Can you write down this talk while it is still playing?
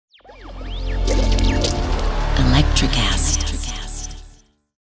Electricast.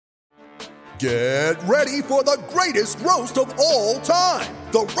 Get ready for the greatest roast of all time,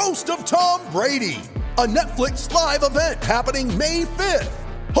 the Roast of Tom Brady, a Netflix live event happening May 5th.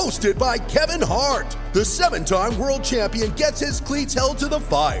 Hosted by Kevin Hart, the 7-time world champion gets his cleats held to the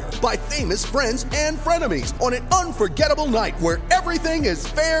fire by famous friends and frenemies on an unforgettable night where everything is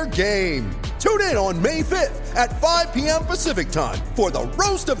fair game. Tune in on May 5th at 5 p.m. Pacific time for the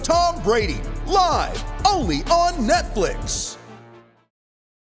Roast of Tom Brady, live only on Netflix.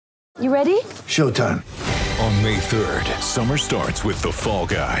 You ready? Showtime. On May 3rd, summer starts with The Fall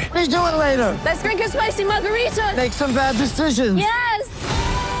Guy. Let's do it later. Let's drink a spicy margarita. Make some bad decisions. Yes!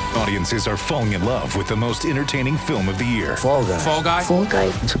 Audiences are falling in love with the most entertaining film of the year. Fall Guy. Fall Guy? Fall Guy.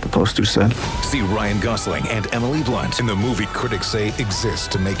 That's what the poster said. See Ryan Gosling and Emily Blunt in the movie critics say exists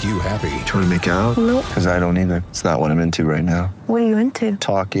to make you happy. Trying to make it out? Nope. Because I don't either. It's not what I'm into right now. What are you into?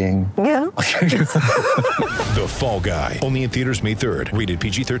 Talking. Yeah. The Fall Guy. Only in theaters May 3rd. Rated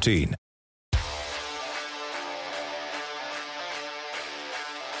PG-13.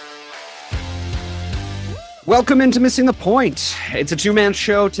 Welcome into Missing the Point. It's a two-man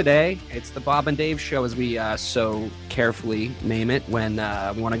show today. It's the Bob and Dave show, as we so carefully name it when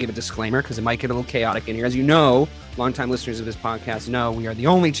we want to give a disclaimer, because it might get a little chaotic in here. As you know, longtime listeners of this podcast know we are the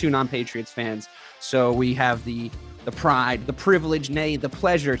only two non-Patriots fans, so we have the pride, the privilege, nay, the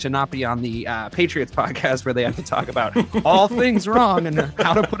pleasure to not be on the Patriots podcast where they have to talk about all things wrong and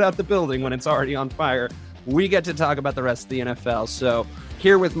how to put out the building when it's already on fire. We get to talk about the rest of the NFL, so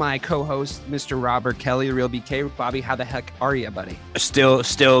here with my co-host, Mr. Robert Kelly, the real BK. Bobby, how the heck are you, buddy?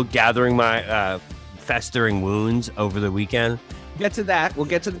 Still gathering my festering wounds over the weekend. Get to that. We'll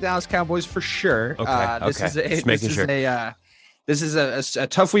get to the Dallas Cowboys for sure. This is a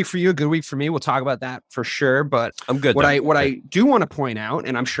tough week for you, a good week for me. We'll talk about that for sure. But I'm good. What I do want to point out,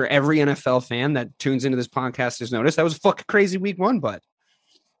 and I'm sure every NFL fan that tunes into this podcast has noticed, that was a fucking crazy week one, bud.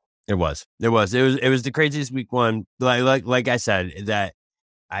 It was the craziest week one. Like I said, that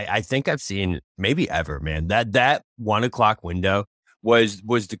I think I've seen maybe ever, man. That 1 o'clock window was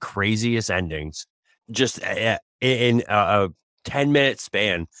the craziest endings. Just in a 10-minute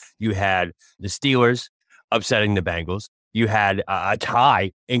span, you had the Steelers upsetting the Bengals. You had a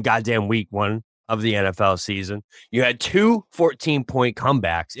tie in goddamn week one of the NFL season. You had two 14-point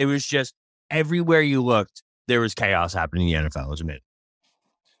comebacks. It was just everywhere you looked, there was chaos happening in the NFL. It was amazing.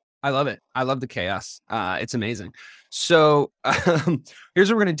 I love it. I love the chaos. It's amazing. So here's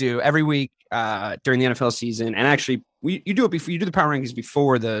what we're going to do every week during the NFL season. And actually, you do it before you do the power rankings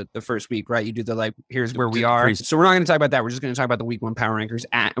before the first week, right? You do the here's where we are. So we're not going to talk about that. We're just going to talk about the week one power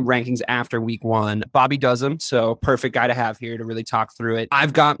rankings after week one. Bobby does them. So perfect guy to have here to really talk through it.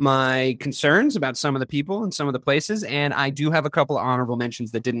 I've got my concerns about some of the people and some of the places. And I do have a couple of honorable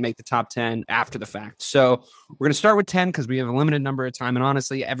mentions that didn't make the top 10 after the fact. So we're going to start with 10 because we have a limited number of time. And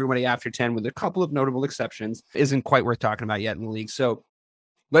honestly, everybody after 10, with a couple of notable exceptions, isn't quite worth talking about yet in the league. So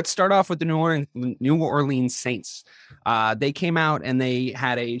let's start off with the New Orleans Saints. They came out and they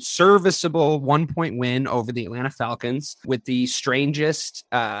had a serviceable 1-point win over the Atlanta Falcons with the strangest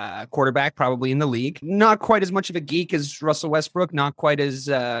quarterback probably in the league. Not quite as much of a geek as Russell Westbrook, not quite as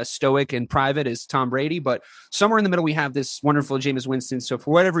stoic and private as Tom Brady, but somewhere in the middle we have this wonderful Jameis Winston. So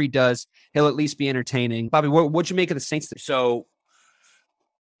for whatever he does, he'll at least be entertaining. Bobby, what'd you make of the Saints? So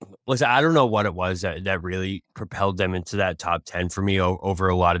listen, I don't know what it was that really propelled them into that top 10 for me over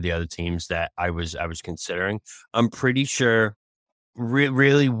a lot of the other teams that I was considering. I'm pretty sure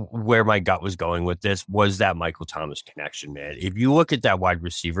really where my gut was going with this was that Michael Thomas connection, man. If you look at that wide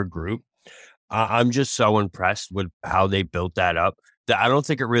receiver group, I'm just so impressed with how they built that up that I don't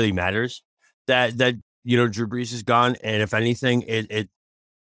think it really matters that Drew Brees is gone. And if anything, it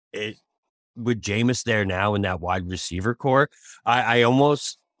with Jameis there now in that wide receiver core, I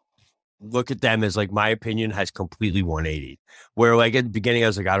almost look at them as my opinion has completely 180. Where at the beginning I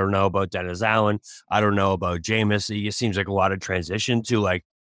was I don't know about Dennis Allen, I don't know about Jameis. It seems like a lot of transition to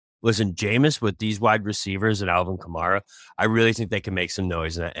listen, Jameis with these wide receivers and Alvin Kamara, I really think they can make some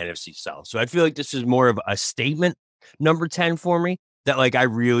noise in that NFC South. So I feel like this is more of a statement number 10 for me. That I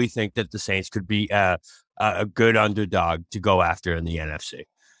really think that the Saints could be a good underdog to go after in the NFC.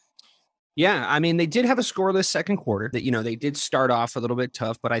 Yeah, I mean, they did have a scoreless second quarter that, they did start off a little bit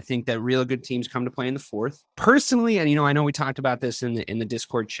tough, but I think that real good teams come to play in the fourth. Personally, and, I know we talked about this in the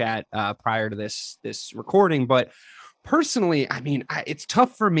Discord chat prior to this recording, but personally, I mean, it's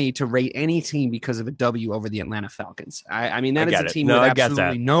tough for me to rate any team because of a W over the Atlanta Falcons. I mean, that is a team with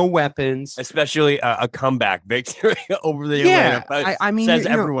absolutely no weapons. Especially a comeback victory over the Atlanta Falcons. I mean, says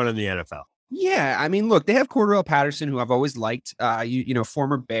everyone in the NFL. Yeah, I mean, look, they have Cordell Patterson, who I've always liked.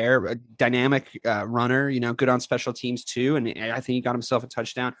 Former Bear, a dynamic runner. Good on special teams too, and I think he got himself a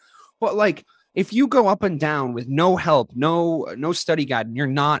touchdown. But like, if you go up and down with no help, no study guide, and you're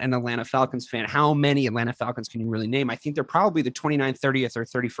not an Atlanta Falcons fan, how many Atlanta Falcons can you really name? I think they're probably the 29th, 30th, or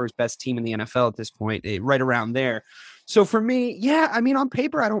 31st best team in the NFL at this point, right around there. So for me, yeah, I mean, on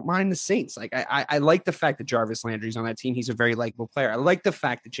paper, I don't mind the Saints. Like, I like the fact that Jarvis Landry's on that team. He's a very likable player. I like the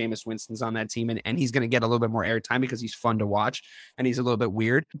fact that Jameis Winston's on that team, and he's going to get a little bit more airtime because he's fun to watch and he's a little bit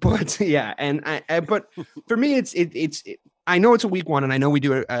weird. But yeah, but for me, it's I know it's a week one, and I know we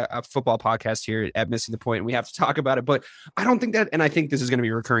do a football podcast here at Missing the Point, and we have to talk about it, but I don't think that, and I think this is going to be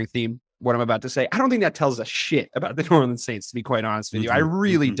a recurring theme, what I'm about to say, I don't think that tells us shit about the New Orleans Saints, to be quite honest with you. I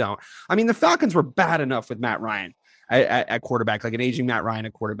really don't. I mean, the Falcons were bad enough with Matt Ryan at quarterback, like an aging Matt Ryan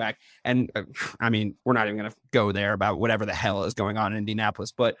at quarterback. And I mean, we're not even going to go there about whatever the hell is going on in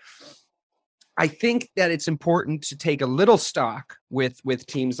Indianapolis, but I think that it's important to take a little stock with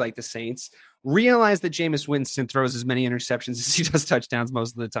teams like the Saints, realize that Jameis Winston throws as many interceptions as he does touchdowns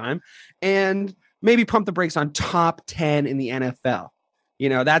most of the time, and maybe pump the brakes on top 10 in the NFL.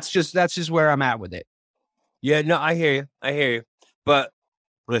 That's just where I'm at with it. Yeah, no, I hear you. But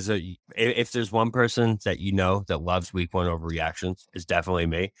listen, if there's one person that that loves week one overreactions, it's definitely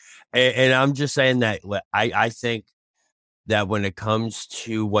me. And I'm just saying that I think that when it comes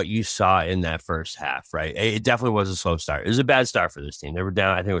to what you saw in that first half, right, it definitely was a slow start. It was a bad start for this team. They were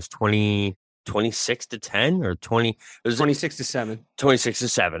down, I think it was 26-10 or 20. It was 26-7.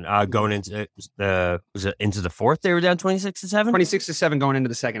 26-7. Going into into the fourth, they were down 26-7. 26-7 going into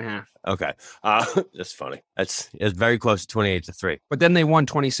the second half. Okay, that's funny. It's very close to 28-3. But then they won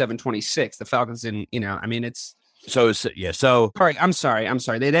 27-26. The Falcons didn't. I mean, it's. So sorry, I'm sorry.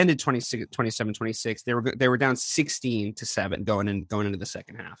 They ended 27-26. They were down 16-7 going into the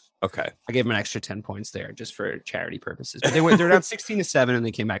second half. Okay. I gave them an extra 10 points there just for charity purposes. But they're down 16-7 and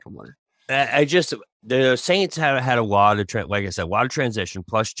they came back and won. The Saints had a lot of like I said, a lot of transition.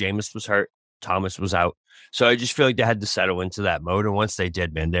 Plus, Jameis was hurt, Thomas was out, so I just feel like they had to settle into that mode. And once they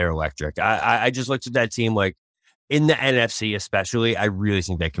did, man, they're electric. I just looked at that team like in the NFC, especially. I really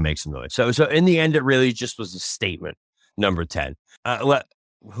think they can make some noise. So in the end, it really just was a statement. Number 10.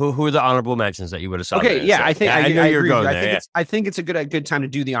 Who are the honorable mentions that you would have saw? Okay, yeah, I think I know you're going there. I think it's a good time to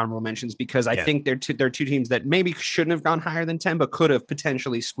do the honorable mentions because I think they're two teams that maybe shouldn't have gone higher than 10, but could have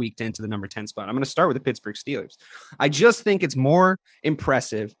potentially squeaked into the number 10 spot. I'm going to start with the Pittsburgh Steelers. I just think it's more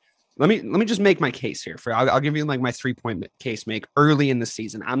impressive. Let me just make my case here. I'll give you like my 3-point case make early in the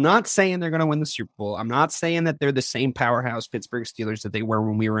season. I'm not saying they're going to win the Super Bowl. I'm not saying that they're the same powerhouse Pittsburgh Steelers that they were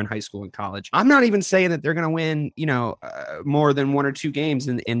when we were in high school and college. I'm not even saying that they're going to win, more than 1 or 2 games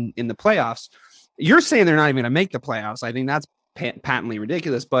in the playoffs. You're saying they're not even going to make the playoffs. I think that's patently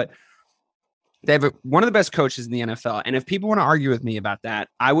ridiculous, but they have one of the best coaches in the NFL. And if people want to argue with me about that,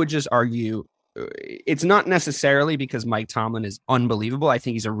 I would just argue it's not necessarily because Mike Tomlin is unbelievable. I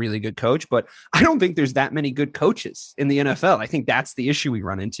think he's a really good coach, but I don't think there's that many good coaches in the NFL. I think that's the issue we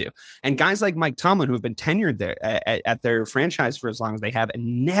run into. And guys like Mike Tomlin, who have been tenured there at their franchise for as long as they have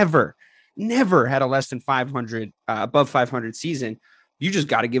and never had a less than 500, above 500 season, you just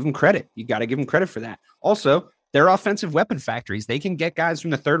got to give them credit. You got to give them credit for that. Also, they're offensive weapon factories. They can get guys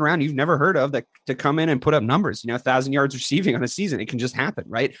from the third round you've never heard of that to come in and put up numbers, 1,000 yards receiving on a season. It can just happen,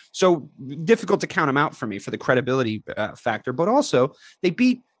 right? So difficult to count them out for me for the credibility factor, but also they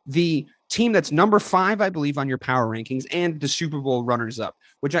beat the team that's number 5, I believe, on your power rankings and the Super Bowl runners up,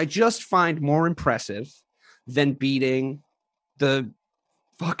 which I just find more impressive than beating the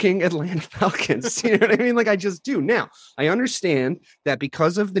fucking Atlanta Falcons. You know what I mean? Like, I just do. Now, I understand that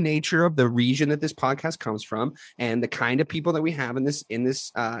because of the nature of the region that this podcast comes from and the kind of people that we have in this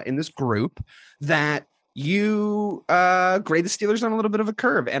group, that you grade the Steelers on a little bit of a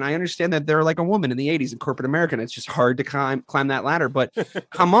curve. And I understand that they're like a woman in the 80s in corporate America, and it's just hard to climb that ladder. But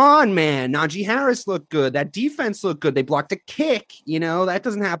come on, man. Najee Harris looked good. That defense looked good. They blocked a kick. That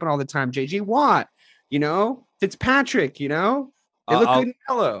doesn't happen all the time. J.J. Watt, Fitzpatrick, They look good and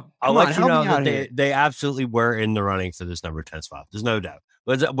mellow. I'll let you know that they absolutely were in the running for this number 10 spot. There's no doubt.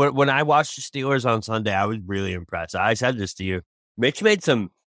 But when I watched the Steelers on Sunday, I was really impressed. I said this to you. Mitch made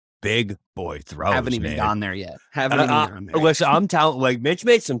some big boy throws. Haven't even gone there yet. Listen, I'm telling, Mitch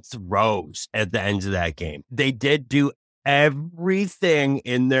made some throws at the end of that game. They did do everything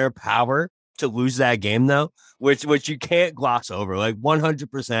in their power to lose that game, though, which you can't gloss over. Like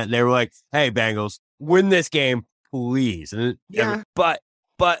 100%. They were like, "Hey, Bengals, win this game, please." And but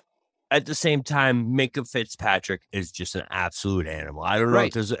at the same time, Minkah Fitzpatrick is just an absolute animal. I don't know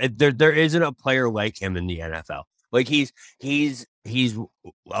if there isn't a player like him in the NFL. Like he's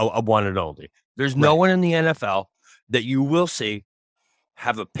a one and only. There's no one in the NFL that you will see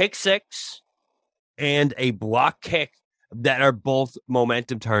have a pick six and a block kick that are both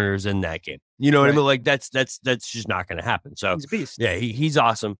momentum turners in that game. You know what I mean? Like that's just not going to happen. So He's a beast. yeah, he's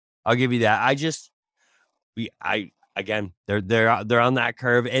awesome. I'll give you that. Again, they're on that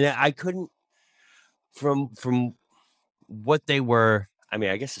curve, and I couldn't from what they were. I mean,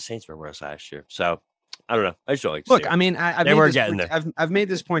 I guess the Saints were worse last year, so I don't know. I just don't like to Look, see it. I mean, I've made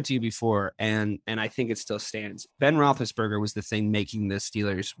this point to you before, and I think it still stands. Ben Roethlisberger was the thing making the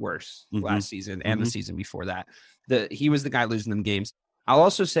Steelers worse last season and the season before that. He was the guy losing them games. I'll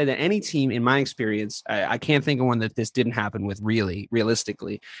also say that any team, in my experience, I can't think of one that this didn't happen with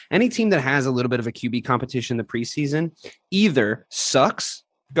realistically. Any team that has a little bit of a QB competition in the preseason either sucks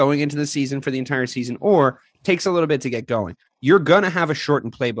going into the season for the entire season or takes a little bit to get going. You're going to have a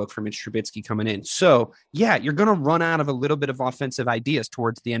shortened playbook for Mitch Trubisky coming in. So, yeah, you're going to run out of a little bit of offensive ideas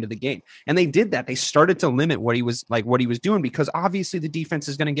towards the end of the game. And they did that. They started to limit what he was doing because obviously the defense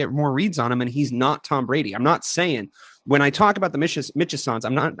is going to get more reads on him, and he's not Tom Brady. I'm not saying when I talk about the Mitchesons,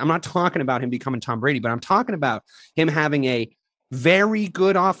 I'm not talking about him becoming Tom Brady, but I'm talking about him having a very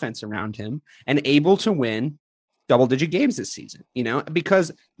good offense around him and able to win double-digit games this season,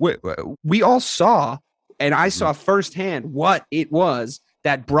 because we all saw, and I saw firsthand what it was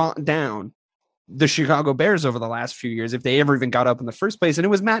that brought down the Chicago Bears over the last few years, if they ever even got up in the first place. And it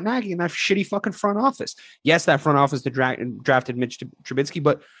was Matt Nagy and that shitty fucking front office. Yes, that front office drafted Mitch Trubisky,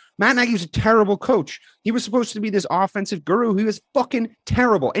 but Matt Nagy was a terrible coach. He was supposed to be this offensive guru. He was fucking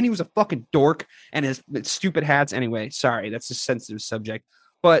terrible. And he was a fucking dork, and his stupid hats. Anyway, sorry, that's a sensitive subject.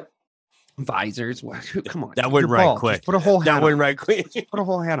 But visors, come on. That went right quick. Just put a whole hat that went right quick. Put a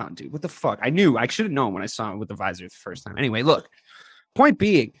whole hat on, dude. What the fuck? I should have known when I saw him with the visor the first time. Anyway, look, point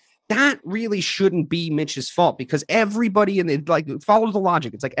being, that really shouldn't be Mitch's fault because everybody follow the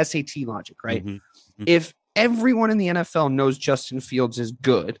logic. It's like SAT logic, right? If everyone in the NFL knows Justin Fields is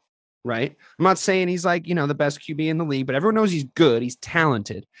good, right? I'm not saying he's the best QB in the league, but everyone knows he's good. He's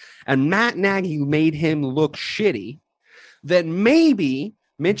talented. And Matt Nagy made him look shitty. Then maybe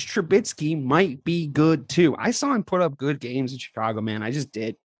Mitch Trubisky might be good too. I saw him put up good games in Chicago, man. I just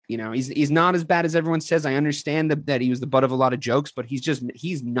did. He's not as bad as everyone says. I understand that he was the butt of a lot of jokes, but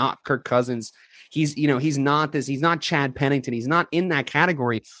he's not Kirk Cousins. He's not Chad Pennington. He's not in that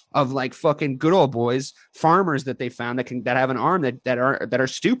category of fucking good old boys, farmers that they found that have an arm that are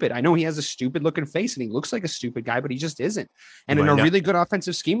stupid. I know he has a stupid looking face and he looks like a stupid guy, but he just isn't. And in a really good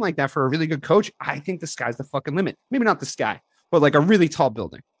offensive scheme like that for a really good coach, I think the sky's the fucking limit. Maybe not the sky, but a really tall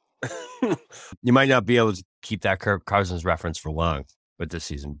building. You might not be able to keep that Kirk Cousins reference for long with this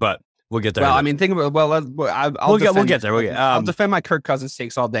season, but we'll get there. Well, I mean, think about we'll get there. I'll defend my Kirk Cousins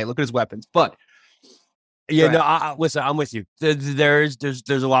takes all day. Look at his weapons, but listen, I'm with you. There's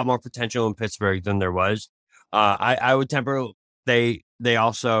a lot more potential in Pittsburgh than there was. I would temper. They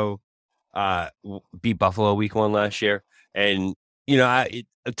also beat Buffalo week 1 last year, and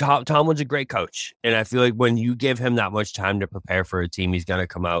Tomlin's a great coach, and I feel like when you give him that much time to prepare for a team, he's going to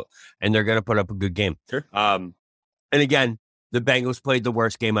come out and they're going to put up a good game. Sure. And again, the Bengals played the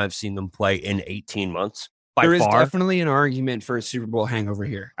worst game I've seen them play in 18 months. There is definitely an argument for a Super Bowl hangover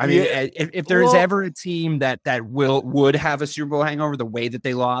here. I mean, if there is ever a team that would have a Super Bowl hangover, the way that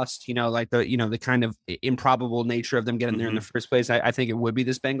they lost, the kind of improbable nature of them getting there in the first place, I think it would be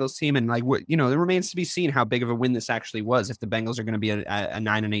this Bengals team. And it remains to be seen how big of a win this actually was if the Bengals are going to be a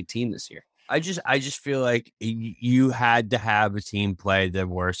 9-8 team this year. I just feel like you had to have a team play the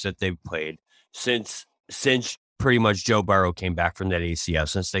worst that they've played since pretty much Joe Burrow came back from that ACL,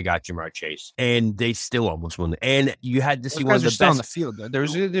 since they got Jamar Chase, and they still almost won. And you had to see one of the best on the field. Though.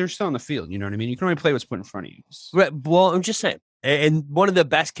 They're still on the field. You know what I mean? You can only play what's put in front of you. Right. Well, I'm just saying. And one of the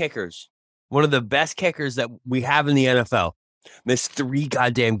best kickers that we have in the NFL missed 3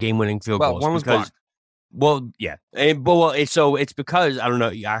 goddamn game-winning field goals. One was blocked. Well, yeah. So it's because, I don't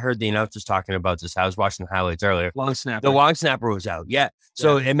know, I heard the announcers talking about this. I was watching the highlights earlier. The long snapper was out. Yeah.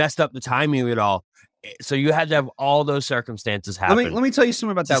 So it messed up the timing of it all. So you had to have all those circumstances happen. Let me tell you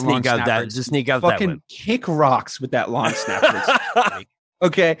something about that long snapper. To sneak out fucking that win. Kick rocks with that long snapper.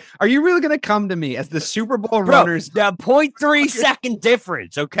 Okay, are you really going to come to me as the Super Bowl runners? The 0.3 second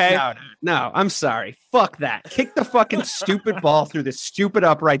difference, okay? No, I'm sorry. Fuck that. Kick the fucking stupid ball through the stupid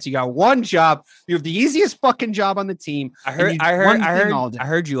uprights. You got one job. You have the easiest fucking job on the team. I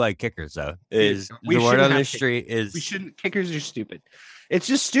heard you like kickers though. Is the word on the street is we shouldn't. Kickers are stupid. It's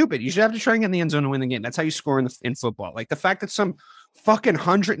just stupid. You should have to try and get in the end zone to win the game. That's how you score in football. Like the fact that some fucking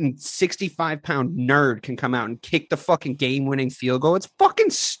 165-pound nerd can come out and kick the fucking game-winning field goal. It's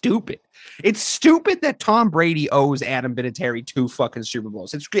fucking stupid. It's stupid that Tom Brady owes Adam Vinatieri 2 fucking Super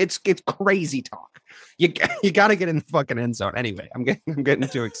Bowls. It's crazy talk. You got to get in the fucking end zone. Anyway, I'm getting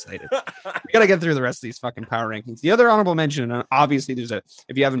too excited. We got to get through the rest of these fucking power rankings. The other honorable mention, and obviously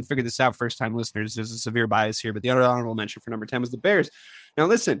if you haven't figured this out, first-time listeners, there's a severe bias here, but the other honorable mention for number 10 was the Bears. Now,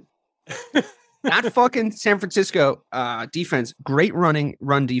 listen. That fucking San Francisco defense, great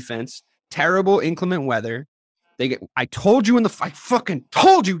run defense, terrible inclement weather. I fucking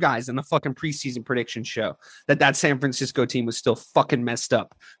told you guys in the fucking preseason prediction show that San Francisco team was still fucking messed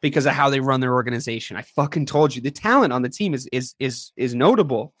up because of how they run their organization. I fucking told you the talent on the team is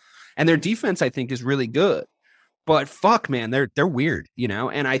notable, and their defense I think is really good. But fuck, man, they're weird, you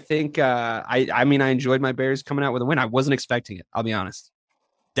know. And I think I enjoyed my Bears coming out with a win. I wasn't expecting it. I'll be honest.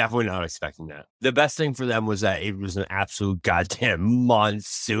 Definitely not expecting that. The best thing for them was that it was an absolute goddamn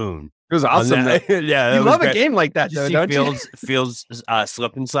monsoon. It was awesome. Yeah, you love a game like that, though, don't you? Fields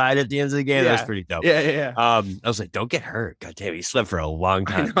slip and slide at the end of the game. Yeah. That was pretty dope. Yeah. I was like, don't get hurt. God damn, he slept for a long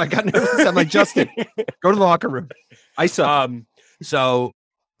time. I got nervous. I'm like, Justin, go to the locker room. Ice up. So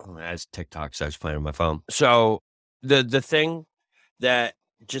as TikTok starts playing on my phone. So the thing that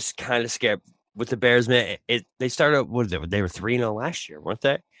just kind of scared with the Bears, man, they started, they were 3-0 last year, weren't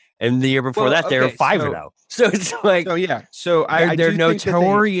they? And the year before they were 5-0. So it's like, they're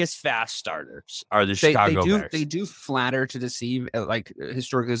notorious fast starters. Are the Chicago Bears? They do flatter to deceive, like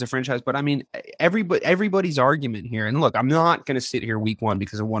historically as a franchise. But I mean, everybody's argument here. And look, I'm not going to sit here week 1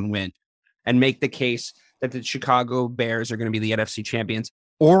 because of one win and make the case that the Chicago Bears are going to be the NFC champions.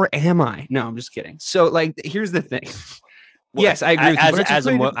 Or am I? No, I'm just kidding. So, like, here's the thing. Well, yes, I agree with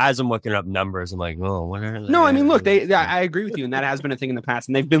you. As I'm looking up numbers, I'm like, oh, what are they? No, I mean, look, I agree with you, and that has been a thing in the past,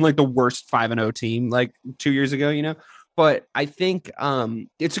 and they've been like the worst 5-0 team like 2 years ago, you know. But I think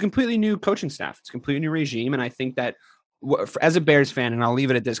it's a completely new coaching staff, it's a completely new regime, and I think that as a Bears fan, and I'll leave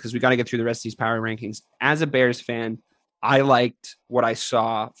it at this because we got to get through the rest of these power rankings. As a Bears fan, I liked what I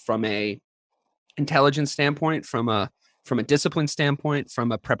saw from a intelligence standpoint, from a discipline standpoint,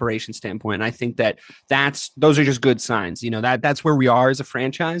 from a preparation standpoint. And I think that those are just good signs. You know, that's where we are as a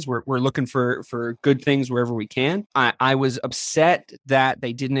franchise. We're looking for good things wherever we can. I was upset that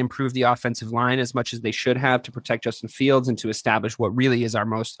they didn't improve the offensive line as much as they should have to protect Justin Fields and to establish what really is our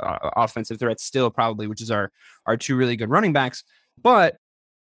most offensive threat still, probably, which is our 2 really good running backs. But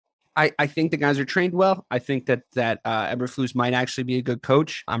I think the guys are trained well. I think that Eberflus might actually be a good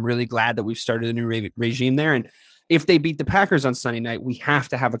coach. I'm really glad that we've started a new regime there. And if they beat the Packers on Sunday night, we have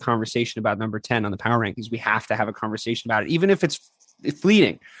to have a conversation about number 10 on the power rankings. We have to have a conversation about it, even if it's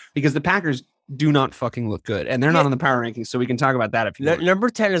fleeting, because the Packers do not fucking look good, and they're not on the power rankings, so we can talk about that if you want. Number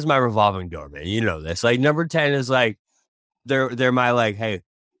 10 is my revolving door, man. You know this. Like, number 10 is like, they're my, like, hey,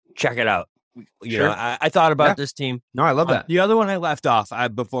 check it out. You know, I thought about this team. No, I love that. The other one I left off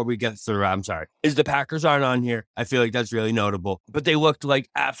before we get through, I'm sorry, is the Packers aren't on here. I feel like that's really notable, but they looked like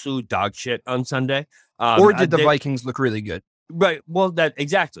absolute dog shit on Sunday. Or did the Vikings look really good? Right. Well,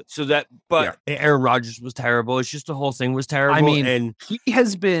 exactly. So Aaron Rodgers was terrible. It's just the whole thing was terrible. I mean, and he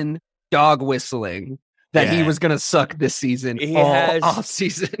has been dog whistling that he was going to suck this season all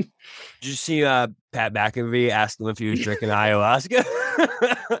season. Did you see Pat McAfee asked him if he was drinking ayahuasca?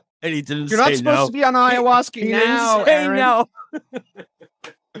 And he didn't. You're not supposed to be on ayahuasca now, Aaron. No.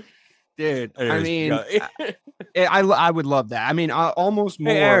 Dude, I mean, I would love that. I mean, almost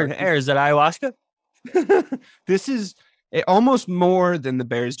more. Hey, Aaron, is that ayahuasca? This is almost more than the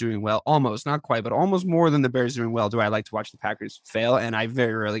Bears doing well. Almost, not quite, but almost more than the Bears doing well. Do I like to watch the Packers fail? And I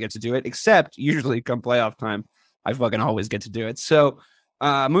very rarely get to do it, except usually come playoff time. I fucking always get to do it. So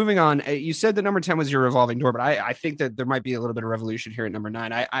moving on, you said that number 10 was your revolving door, but I think that there might be a little bit of revolution here at number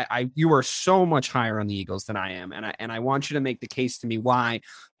 9. You are so much higher on the Eagles than I am. And I want you to make the case to me why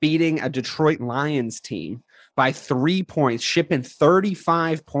beating a Detroit Lions team by 3 points, shipping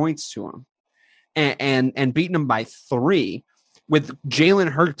 35 points to them, and beating them by 3 with Jalen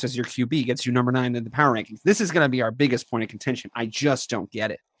Hurts as your QB gets you number 9 in the power rankings. This is going to be our biggest point of contention. I just don't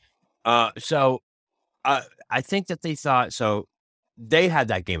get it. So I think that they thought, so they had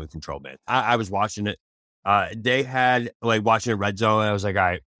that game of control, man. I was watching it. They had watching a red zone. And I was like, all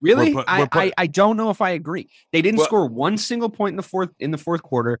right, really? I don't know if I agree. They didn't score one single point in the fourth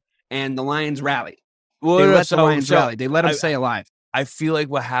quarter, and the Lions rallied. Well, they let the Lions rally. They let them stay alive. I feel like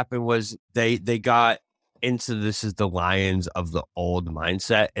what happened was they got into this is the Lions of the old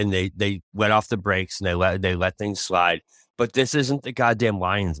mindset, and they went off the brakes and they let things slide. But this isn't the goddamn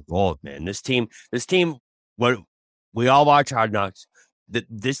Lions of old, man. This team. What we all watch Hard Knocks.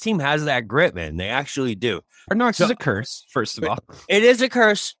 this team has that grit, man. They actually do. Hard Knocks is a curse, first of all. It is a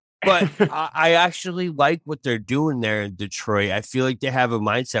curse, but I actually like what they're doing there in Detroit. I feel like they have a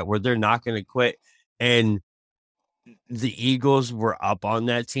mindset where they're not going to quit. And the Eagles were up on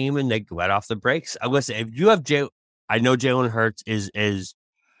that team and they let off the brakes. Listen, if you have I know Jalen Hurts is trick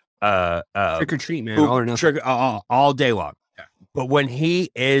or treat, man, all or nothing. All day long. Yeah. But when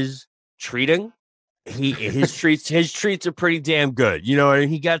he is treating, his treats are pretty damn good. You know, and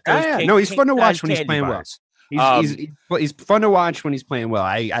he got those. No, he's fun to watch when he's playing well. He's fun to watch when he's playing well.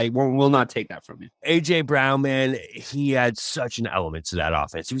 I will not take that from you. AJ Brown, man, he had such an element to that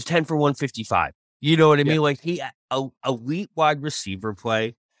offense. He was 10 for 155. You know what I mean? Like elite wide receiver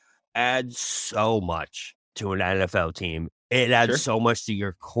play adds so much to an NFL team. It adds so much to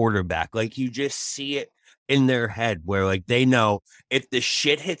your quarterback. Like you just see it in their head where like they know if the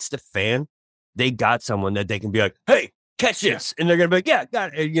shit hits the fan, they got someone that they can be like, hey, catch this. And they're going to be like, yeah,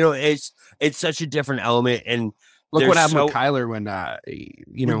 got it. You know, it's such a different element. And look what happened with Kyler when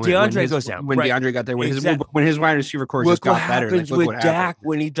DeAndre goes down. When DeAndre got there, when his wide receiver core just got better. Look what happens with Dak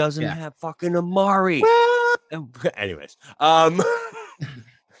when he doesn't have fucking Amari. Anyways,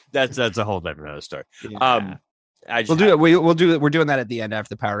 that's a whole different story. Yeah. We'll do it. We'll do it. We're doing that at the end after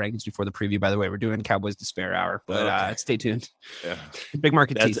the power rankings before the preview. By the way, we're doing Cowboys Despair Hour, but stay tuned. Yeah. Big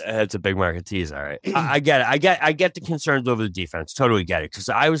market tease. That's a big market tease. All right, I get it. I get the concerns over the defense. Totally get it because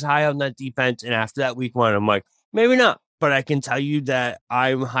I was high on that defense, and after that week 1, I'm like, maybe not. But I can tell you that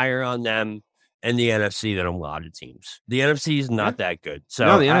I'm higher on them and the NFC than a lot of teams. The NFC is not that good. So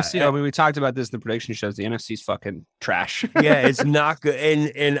no, the NFC. I mean, we talked about this in the prediction shows. The NFC is fucking trash. Yeah, it's not good.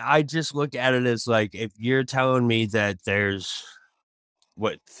 And I just look at it as like if you're telling me that there's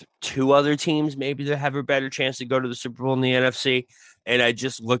 2 other teams maybe that have a better chance to go to the Super Bowl in the NFC, and I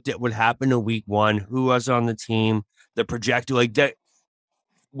just looked at what happened in week 1, who was on the team, the projected like that.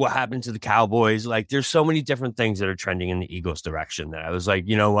 What happened to the Cowboys? Like, there's so many different things that are trending in the Eagles' direction that I was like,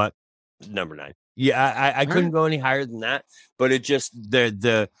 you know what? Number 9. Yeah, I couldn't go any higher than that. But it just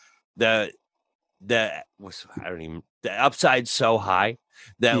the upside's so high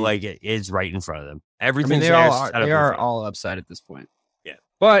that like it is right in front of them. Everything they are all upside at this point. Yeah,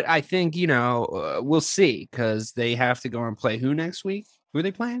 but I think we'll see because they have to go and play who next week. Who are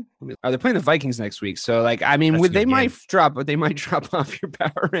they playing? Are they playing the Vikings next week? So, like, I mean, they might drop off your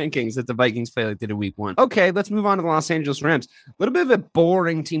power rankings that the Vikings play like they did in week 1. Okay, let's move on to the Los Angeles Rams. A little bit of a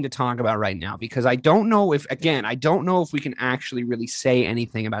boring team to talk about right now because I don't know if we can actually really say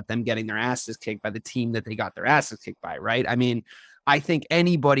anything about them getting their asses kicked by the team that they got their asses kicked by, right? I mean, I think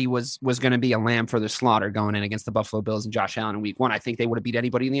anybody was going to be a lamb for the slaughter going in against the Buffalo Bills and Josh Allen in week 1. I think they would have beat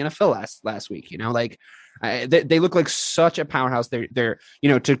anybody in the NFL last week. You know, like they look like such a powerhouse. They're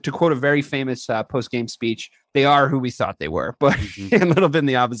to quote a very famous post-game speech, they are who we thought they were, but a little bit in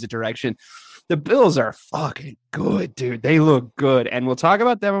the opposite direction. The Bills are fucking good, dude. They look good. And we'll talk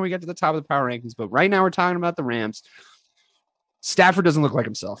about them when we get to the top of the power rankings. But right now we're talking about the Rams. Stafford doesn't look like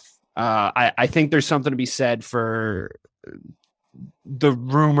himself. I think there's something to be said for the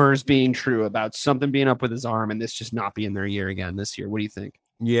rumors being true about something being up with his arm and this just not being their year again this year. What do you think?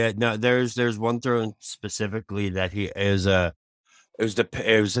 Yeah, no, there's one throw specifically that he is I think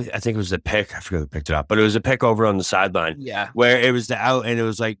it was the pick. I forget who picked it up, but it was a pick over on the sideline. Yeah, where it was the out, and it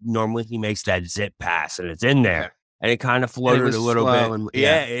was like normally he makes that zip pass, and it's in there, and it kind of floated a little bit. And,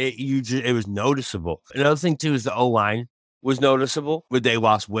 it was noticeable. Another thing too is the O-line was noticeable. But they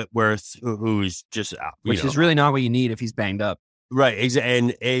lost Whitworth, who's just which is really not what you need if he's banged up. Right,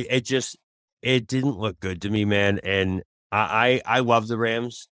 and it didn't look good to me, man. And I love the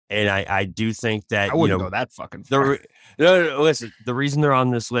Rams, and I do think that I wouldn't go that fucking far. No, listen. The reason they're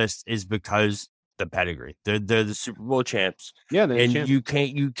on this list is because the pedigree. They're the Super Bowl champs. Yeah, and you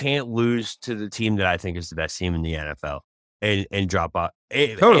can't lose to the team that I think is the best team in the NFL and drop off.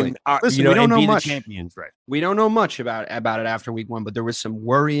 Totally. Listen, we don't know much. Champions, right? We don't know much about it after week 1, but there was some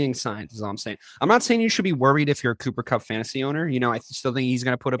worrying signs. Is all I'm saying. I'm not saying you should be worried if you're a Cooper Kupp fantasy owner. You know, I still think he's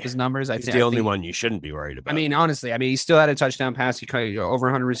going to put up his numbers. He's the only one you shouldn't be worried about. I mean, honestly, he still had a touchdown pass. He cut over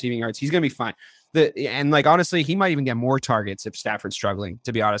 100 receiving yards. He's going to be fine. Honestly, he might even get more targets if Stafford's struggling,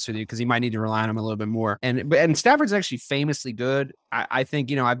 to be honest with you, because he might need to rely on him a little bit more. And Stafford's actually famously good. I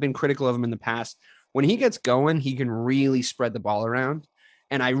think, I've been critical of him in the past. When he gets going, he can really spread the ball around.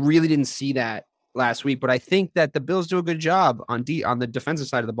 And I really didn't see that last week, but I think that the Bills do a good job on the defensive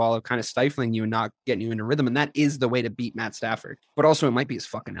side of the ball of kind of stifling you and not getting you into rhythm. And that is the way to beat Matt Stafford. But also it might be his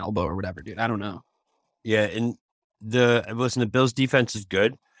fucking elbow or whatever, dude. I don't know. Yeah. And the Bills defense is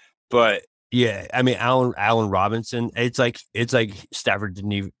good, but yeah, I mean, Allen Robinson, it's like Stafford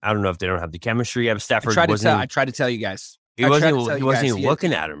didn't even, I don't know if they don't have the chemistry. Stafford I tried to tell you guys. He wasn't even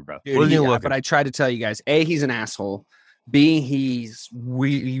looking at him, bro. Dude, Wasn't even looking. But I tried to tell you guys, A, he's an asshole. B, he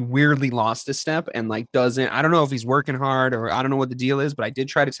weirdly lost a step and like doesn't. I don't know if he's working hard or I don't know what the deal is, but I did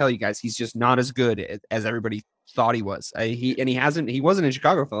try to tell you guys he's just not as good as everybody thought he was. He wasn't in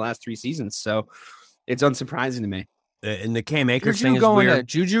Chicago for the last 3 seasons, so it's unsurprising to me. And the Cam Akers thing is weird.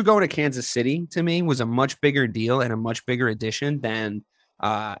 Juju going to Kansas City to me was a much bigger deal and a much bigger addition than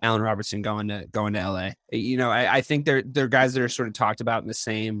Allen Robertson going to LA. You know, I think they're guys that are sort of talked about in the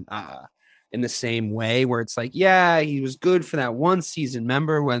same way, where it's like, yeah, he was good for that one season,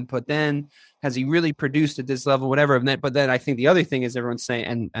 but then has he really produced at this level, whatever. But then I think the other thing is everyone's saying,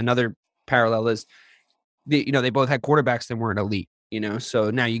 and another parallel is, they both had quarterbacks that weren't elite,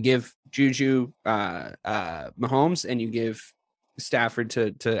 so now you give Juju Mahomes and you give Stafford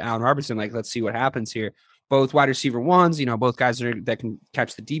to Allen Robertson. Like, let's see what happens here. Both wide receiver ones, both guys that can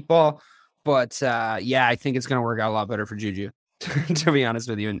catch the deep ball. But I think it's going to work out a lot better for Juju. To be honest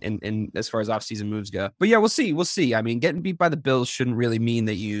with you, and as far as offseason moves go. But yeah, we'll see. I mean, getting beat by the Bills shouldn't really mean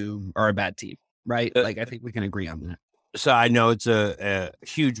that you are a bad team, right? Like, I think we can agree on that. So I know it's a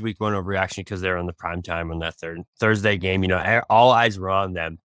huge week 1 overreaction because they're on the prime time on that Thursday game. All eyes were on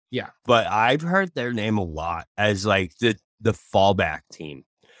them. Yeah. But I've heard their name a lot as like the fallback team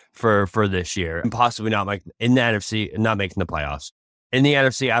for this year, and possibly not like in the NFC, not making the playoffs. In the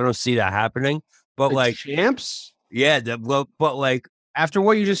NFC, I don't see that happening. But the like champs. Yeah, but like after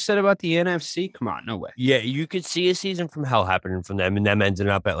what you just said about the NFC, come on, no way. Yeah, you could see a season from hell happening from them, and them ending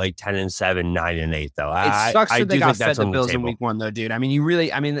up at like 10-7, 9-8. Though it sucks that they got fed the Bills in week 1, though, dude. I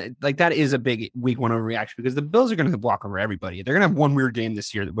mean, like that is a big week 1 overreaction because the Bills are going to walk over everybody. They're going to have one weird game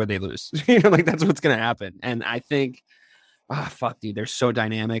this year where they lose. Like that's what's going to happen. And I think, fuck, dude, they're so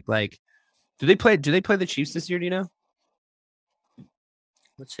dynamic. Like, do they play the Chiefs this year? Do you know?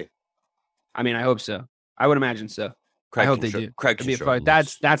 Let's see. I mean, I hope so. I would imagine so. I hope they do. It'd be a fight.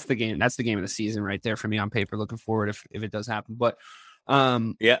 That's the game. That's the game of the season right there for me on paper. Looking forward if it does happen. But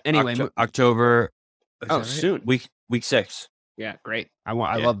Anyway, October. Soon. Week 6. Yeah, great. I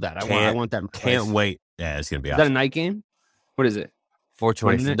love that. I want that. Can't wait. Yeah, it's gonna be. Is awesome. that a night game? What is it?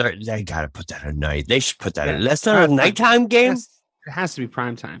 4:20. They gotta put that at night. They should put that in. That's not a nighttime game. It has to be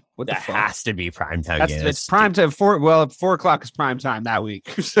prime time. That has to be prime time. It's prime time. 4:00 is prime time that week.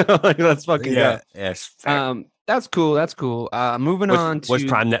 So let's fucking go. Yes. That's cool. Moving on to what's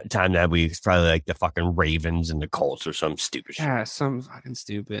prime time that week? It's probably like the fucking Ravens and the Colts or some stupid shit. Yeah, some fucking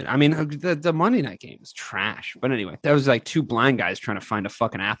stupid. I mean, the Monday night game is trash. But anyway, that was like 2 blind guys trying to find a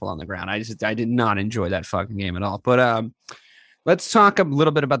fucking apple on the ground. I did not enjoy that fucking game at all. But let's talk a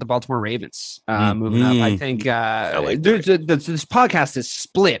little bit about the Baltimore Ravens. Moving up, I think this podcast is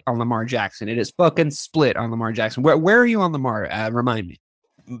split on Lamar Jackson. It is fucking split on Lamar Jackson. Where are you on Lamar? Remind me.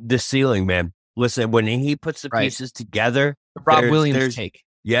 The ceiling, man. Listen, when he puts the pieces together, Rob Williams take.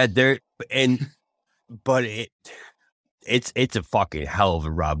 Yeah, but it's a fucking hell of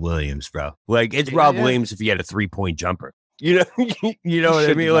a Rob Williams, bro. Like it's Rob Williams if he had a 3-point jumper. You know what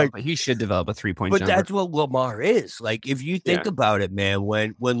I mean? Like he should develop a 3-point jumper. But that's what Lamar is. Like if you think about it, man,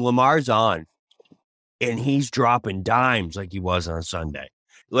 when Lamar's on and he's dropping dimes like he was on Sunday.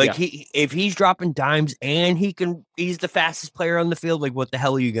 Like if he's dropping dimes and he's the fastest player on the field, like what the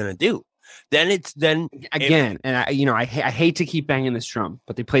hell are you gonna do? I hate to keep banging this drum,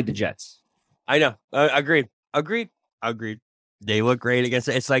 but they played the Jets. I know. Agreed. They look great against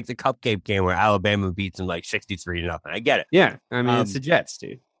it. It's like the cupcake game where Alabama beats them like 63-0. I get it. Yeah, I mean it's the Jets,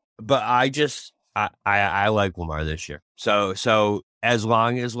 dude. But I like Lamar this year. So as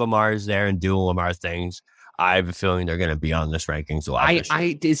long as Lamar is there and doing Lamar things, I have a feeling they're going to be on this rankings a lot.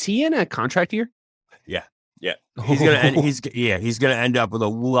 Is he in a contract year? Yeah, he's gonna end up with a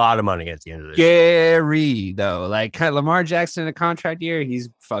lot of money at the end of this. Scary though, like Lamar Jackson in a contract year, he's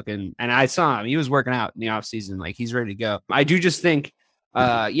fucking. And I saw him; he was working out in the offseason, like he's ready to go. I do just think,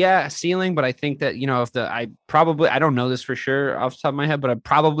 ceiling, but I think that I don't know this for sure off the top of my head, but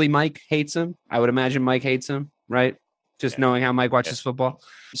probably Mike hates him. I would imagine Mike hates him, right? Just knowing how Mike watches football.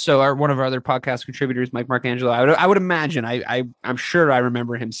 So one of our other podcast contributors, Mike Marcangelo, I would imagine. I'm sure I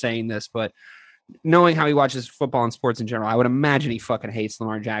remember him saying this, but. Knowing how he watches football and sports in general, I would imagine he fucking hates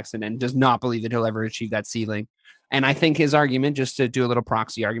Lamar Jackson and does not believe that he'll ever achieve that ceiling. And I think his argument, just to do a little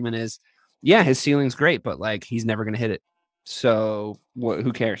proxy argument, is, his ceiling's great, but like he's never going to hit it. So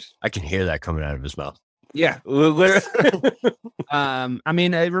who cares? I can hear that coming out of his mouth. Yeah. I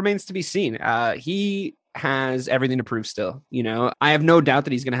mean, it remains to be seen. He has everything to prove still. I have no doubt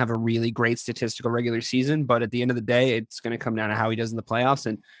that he's going to have a really great statistical regular season, but at the end of the day, it's going to come down to how he does in the playoffs.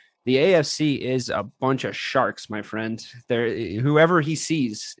 And The AFC is a bunch of sharks, my friend. Whoever he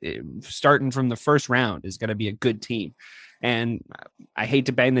sees starting from the first round is going to be a good team. And I hate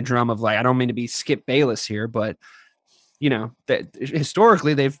to bang the drum of like, I don't mean to be Skip Bayless here, but that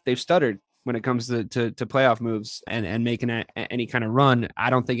historically they've stuttered when it comes to playoff moves and making any kind of run. I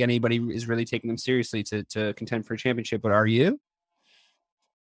don't think anybody is really taking them seriously to contend for a championship, but are you?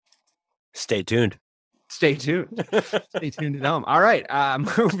 Stay tuned. Stay tuned. Stay tuned at home. All right.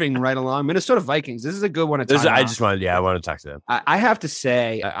 Moving right along. Minnesota Vikings. This is a good one to talk about. I want to talk to them. I have to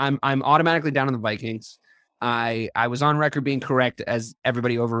say, I'm automatically down on the Vikings. I was on record being correct as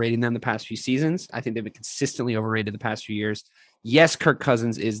everybody overrating them the past few seasons. I think they've been consistently overrated the past few years. Yes, Kirk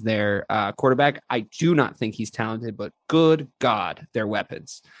Cousins is their quarterback. I do not think he's talented, but good God, their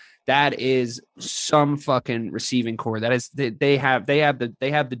weapons. That is some fucking receiving core. That is they have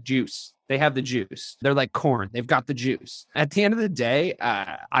the juice. They have the juice. They're like corn. They've got the juice. At the end of the day,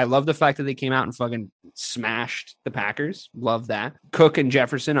 I love the fact that they came out and fucking smashed the Packers. Love that. Cook and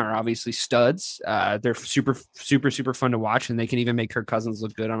Jefferson are obviously studs. They're super, super, super fun to watch, and they can even make Kirk Cousins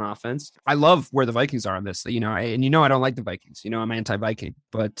look good on offense. I love where the Vikings are on this. I don't like the Vikings. I'm anti-Viking,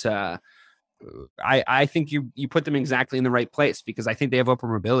 but I think you put them exactly in the right place because I think they have upper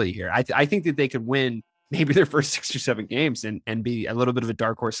mobility here. I think that they could win maybe their first 6 or 7 games and be a little bit of a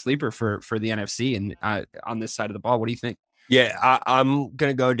dark horse sleeper for the NFC and on this side of the ball. What do you think? Yeah, I'm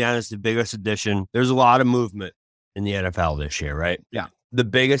going to go down as the biggest addition. There's a lot of movement in the NFL this year, right? Yeah. The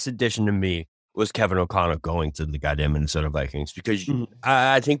biggest addition to me was Kevin O'Connell going to the goddamn Minnesota Vikings because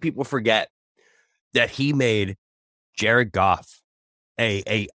I think people forget that he made Jared Goff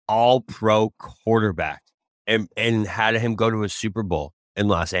a all-pro quarterback and had him go to a Super Bowl in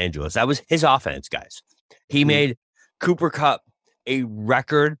Los Angeles. That was his offense, guys. He made Cooper Kupp a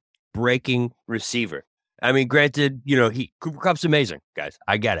record-breaking receiver. I mean, granted, Cooper Kupp's amazing, guys.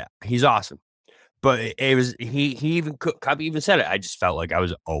 I get it. He's awesome. But it was Kupp even said it. I just felt like I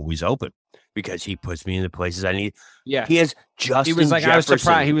was always open because he puts me in the places I need. Yeah. He has Justin Jefferson. I was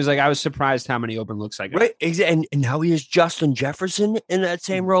surprised. He was like, I was surprised how many open looks I got. Right. And now he has Justin Jefferson in that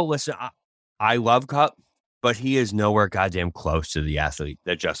same role. Listen, I love Kupp, but he is nowhere goddamn close to the athlete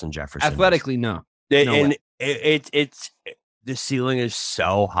that Justin Jefferson athletically, is. No. And it's the ceiling is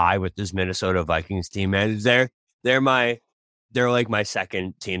so high with this Minnesota Vikings team, man. They're like my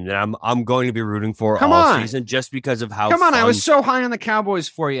second team that I'm going to be rooting for season just because of how. Come on, I was so high on the Cowboys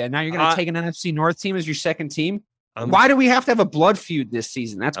for you, and now you're going to take an NFC North team as your second team. Why do we have to have a blood feud this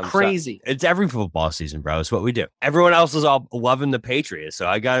season? That's crazy. It's every football season, bro. It's what we do. Everyone else is all loving the Patriots,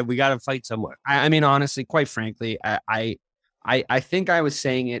 so we got to fight somewhere. I mean, honestly, quite frankly, I think I was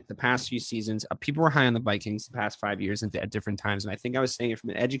saying it the past few seasons. People were high on the Vikings the past 5 years at different times, and I think I was saying it from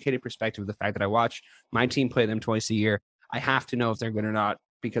an educated perspective. The fact that I watch my team play them twice a year, I have to know if they're good or not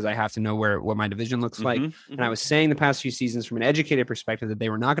because I have to know what my division looks like. And I was saying the past few seasons from an educated perspective that they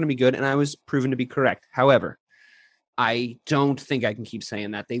were not going to be good, and I was proven to be correct. However, I don't think I can keep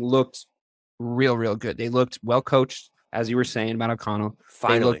saying that. They looked real good. They looked well coached, as you were saying about O'Connell.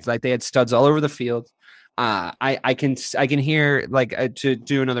 Finally. They looked like they had studs all over the field. I can hear to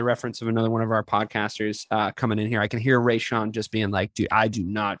do another reference of another one of our podcasters coming in here. I can hear Ray Sean just being like, dude, I do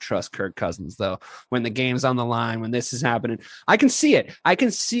not trust Kirk Cousins though. When the game's on the line, when this is happening, I can see it. I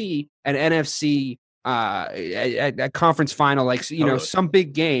can see an NFC a conference final, some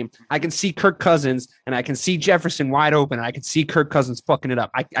big game. I can see Kirk Cousins and I can see Jefferson wide open. And I can see Kirk Cousins fucking it up.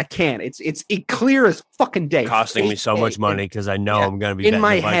 I can't. It's clear as fucking day. Costing me so much money because I know I'm going to be in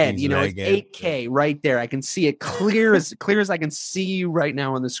my head. It's $8K right there. I can see it clear as I can see you right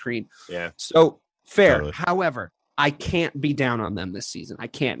now on the screen. Yeah. So fair. Totally. However, I can't be down on them this season. I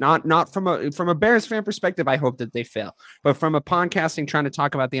can't. Not from a Bears fan perspective. I hope that they fail. But from a podcasting trying to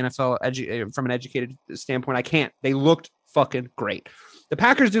talk about the NFL from an educated standpoint, I can't. They looked fucking great. The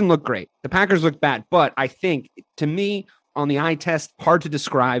Packers didn't look great. The Packers looked bad. But I think, to me, on the eye test, hard to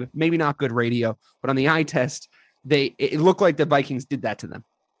describe. Maybe not good radio, but on the eye test, it looked like the Vikings did that to them.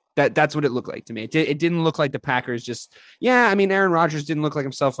 That's what it looked like to me. It didn't look like the Packers just, Aaron Rodgers didn't look like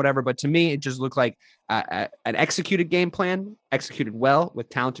himself, whatever. But to me, it just looked like an executed game plan, executed well with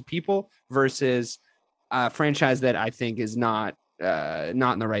talented people versus a franchise that I think is not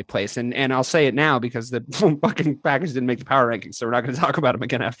in the right place. And I'll say it now because the fucking Packers didn't make the power rankings. So we're not going to talk about them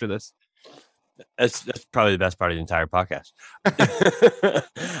again after this. That's probably the best part of the entire podcast.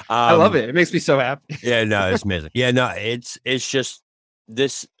 I love it. It makes me so happy. Yeah, no, it's amazing. Yeah, no, it's just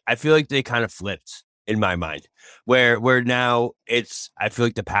this. I feel like they kind of flipped in my mind where now I feel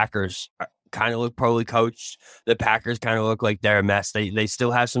like the Packers kind of look poorly coached. The Packers kind of look like they're a mess. They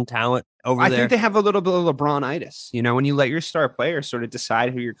still have some talent over there. I think they have a little bit of LeBron-itis. You know, when you let your star player sort of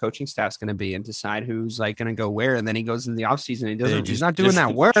decide who your coaching staff's going to be and decide who's like going to go where, and then he goes in the offseason and he's not doing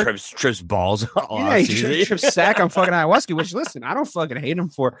that work. Trips balls. Yeah, he trips sack on fucking ayahuasca, which listen, I don't fucking hate him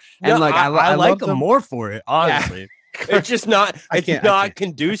for. And no, I like him more for it, honestly. Yeah. It's just not. It's not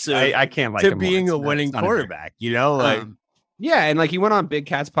conducive. I can't like to him being more. a winning quarterback. You know, like. Yeah, and like he went on Big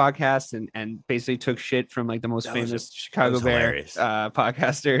Cat's podcast and basically took shit from like the most famous Chicago Bear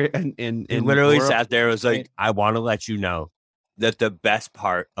podcaster, and he literally sat there and was like, "I want to let you know that the best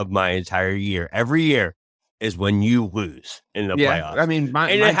part of my entire year, every year, is when you lose in the playoffs." I mean,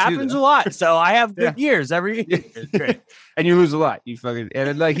 it happens a lot. So I have good years every year. It's great. And you lose a lot. You fucking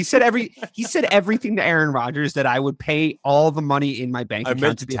and like he said everything to Aaron Rodgers that I would pay all the money in my bank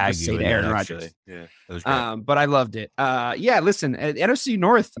account to tag you to Aaron Rodgers. Yeah, that was great. But I loved it. Yeah, listen, at NFC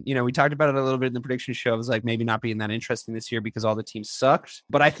North, you know, we talked about it a little bit in the prediction show. It was like maybe not being that interesting this year because all the teams sucked.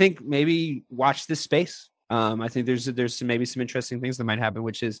 But I think maybe watch this space. I think there's maybe some interesting things that might happen,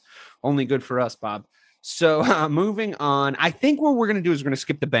 which is only good for us, Bob. So moving on, I think what we're going to do is we're going to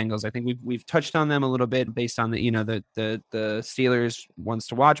skip the Bengals. I think we've touched on them a little bit based on the, you know, the Steelers wants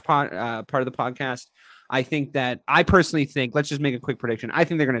to watch part of the podcast. I think that I personally think, let's just make a quick prediction. I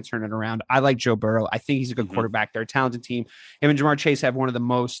think they're going to turn it around. I like Joe Burrow. I think he's a good quarterback. They're a talented team. Him and Jamar Chase have one of the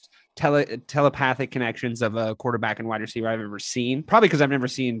most telepathic connections of a quarterback and wide receiver I've ever seen. Probably because I've never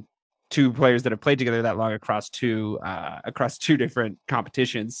seen two players that have played together that long across two different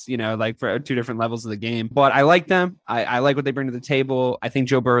competitions, you know, like for two different levels of the game. But I like them. I like what they bring to the table. I think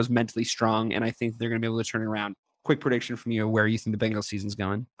Joe Burrow is mentally strong, and I think they're going to be able to turn it around. Quick prediction from you where you think the Bengals season's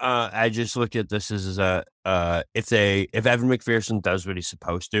going. I just look at this as if Evan McPherson does what he's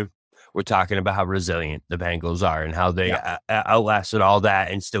supposed to, we're talking about how resilient the Bengals are and how they outlasted all that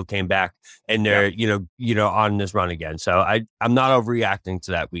and still came back, and they're you know on this run again. So I'm not overreacting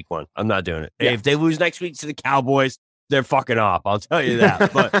to that week one. I'm not doing it. If they lose next week to the Cowboys, they're fucking off. I'll tell you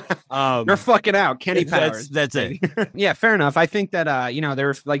that. But they're fucking out. Kenny Powers. That's it. Yeah, fair enough. I think that you know,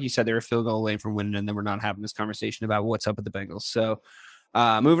 they're, like you said, they're a field goal away from winning, and then we're not having this conversation about what's up with the Bengals. So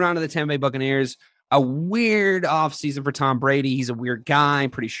moving on to the Tampa Bay Buccaneers. A weird offseason for Tom Brady. He's a weird guy. I'm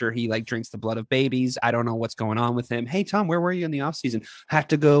pretty sure he like drinks the blood of babies. I don't know what's going on with him. Hey, Tom, where were you in the offseason? Had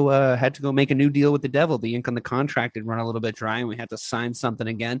to go make a new deal with the devil. The ink on the contract had run a little bit dry, and we had to sign something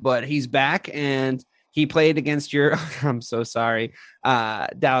again. But he's back, and he played against your, I'm so sorry,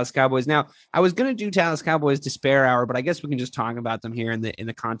 Dallas Cowboys. Now, I was going to do Dallas Cowboys despair hour, but I guess we can just talk about them here in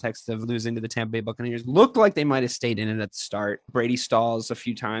the context of losing to the Tampa Bay Buccaneers. Looked like they might have stayed in it at the start. Brady stalls a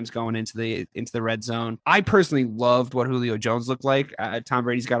few times going into the red zone. I personally loved what Julio Jones looked like. Tom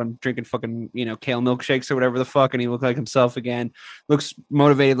Brady's got him drinking fucking, you know, kale milkshakes or whatever the fuck, and he looked like himself again. Looks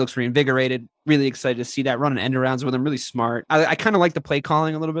motivated, looks reinvigorated. Really excited to see that, running end arounds with him. Really smart. I kind of like the play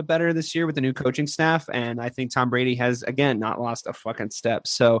calling a little bit better this year with the new coaching staff. And I think Tom Brady has, again, not lost a fucking step.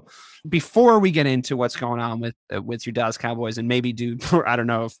 So before we get into what's going on with your Dallas Cowboys, and maybe do, or I don't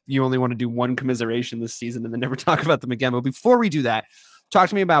know if you only want to do one commiseration this season and then never talk about them again. But before we do that, talk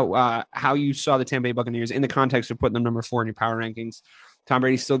to me about how you saw the Tampa Bay Buccaneers in the context of putting them number 4 in your power rankings. Tom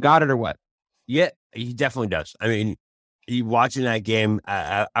Brady still got it or what? Yeah, he definitely does. I mean, watching that game,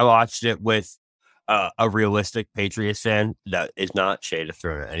 I watched it with a realistic Patriots fan that is not shade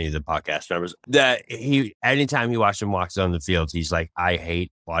thrown at any of the podcast members. That anytime he watched him walk on the field, he's like, I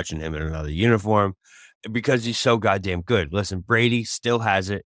hate watching him in another uniform because he's so goddamn good. Listen, Brady still has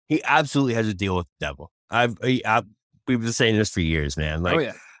it. He absolutely has a deal with the devil. We've been saying this for years, man. Like, oh,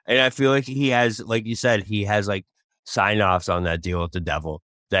 yeah. And I feel like he has, like you said, he has like sign-offs on that deal with the devil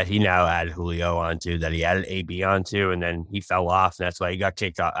that he now added Julio onto, that he added AB onto, and then he fell off, and that's why he got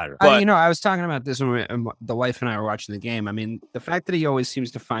kicked out. I don't know. You know, I was talking about this when the wife and I were watching the game. I mean, the fact that he always seems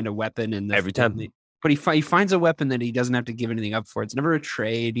to find a weapon in every time, but he finds a weapon that he doesn't have to give anything up for. It's never a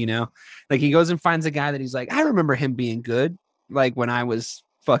trade, you know. Like he goes and finds a guy that he's like, I remember him being good, like when I was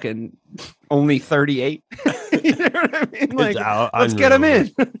fucking only 38. You know what I mean? Like, let's get him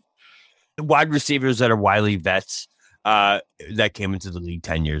in. Wide receivers that are wily vets. That came into the league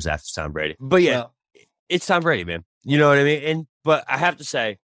 10 years after Tom Brady. But yeah, it's Tom Brady, man. You know what I mean? But I have to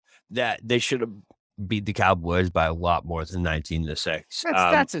say that they should have beat the Cowboys by a lot more than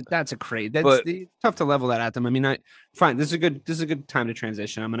 19-6. That's a crazy. That's tough to level that at them. I mean, fine. This is a good time to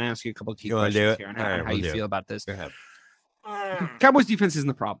transition. I'm going to ask you a couple of key questions here on how you feel about this. Cowboys defense isn't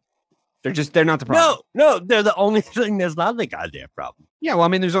the problem. They're not the problem. No, they're the only thing that's not the goddamn problem. Yeah, well, I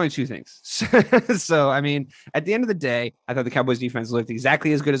mean, there's only two things. So, I mean, at the end of the day, I thought the Cowboys defense looked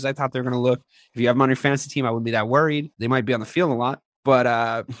exactly as good as I thought they were going to look. If you have them on your fantasy team, I wouldn't be that worried. They might be on the field a lot,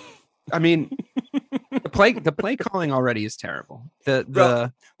 but I mean, the play calling already is terrible.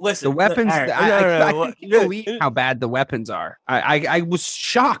 Listen, The weapons. all right, I no, can't believe how bad the weapons are. I was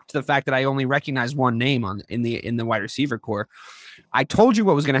shocked the fact that I only recognized one name in the wide receiver core. I told you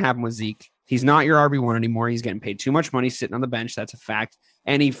what was going to happen with Zeke. He's not your RB1 anymore. He's getting paid too much money sitting on the bench. That's a fact.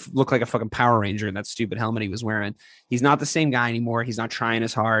 And he looked like a fucking Power Ranger in that stupid helmet he was wearing. He's not the same guy anymore. He's not trying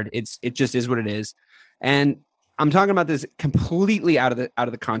as hard. It just is what it is. And I'm talking about this completely out of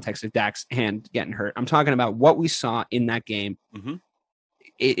the context of Dak's hand getting hurt. I'm talking about what we saw in that game. Mm-hmm.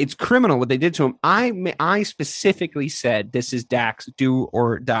 It's criminal what they did to him. I specifically said this is Dak's do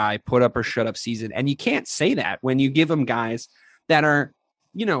or die, put up or shut up season. And you can't say that when you give him guys that are,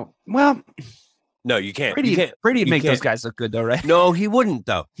 well, no, you can't. Brady make those guys look good though, right? No, he wouldn't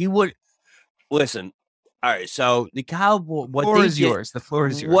though. He would listen. All right, so the Cowboys. The floor is yours. The floor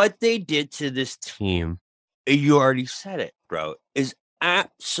is yours. What they did to this team, you already said it, bro, is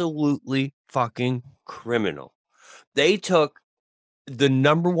absolutely fucking criminal. They took the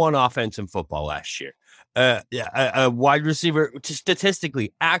number one offense in football last year. A wide receiver,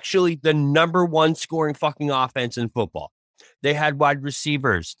 statistically, actually the number one scoring fucking offense in football. They had wide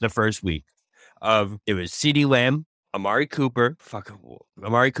receivers the first week it was CeeDee Lamb, Amari Cooper,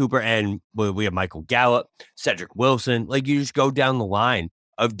 and we have Michael Gallup, Cedric Wilson. Like, you just go down the line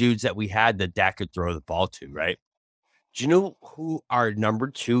of dudes that we had that Dak could throw the ball to, right? Do you know who our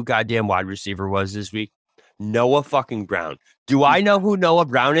number 2 goddamn wide receiver was this week? Noah fucking Brown. Do I know who Noah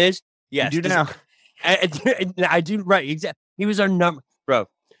Brown is? Yes. You do now. I do, right. Exactly. He was our number, bro.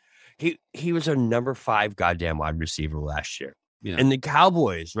 He was our number 5 goddamn wide receiver last year. Yeah. And the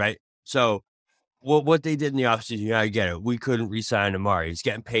Cowboys, right? So what they did in the offseason, I get it. We couldn't re-sign Amari. He's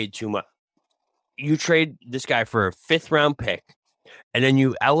getting paid too much. You trade this guy for a 5th round pick, and then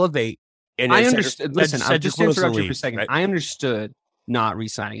you elevate. And I understood. Listen, I'll just interrupt you for a second. Right? I understood not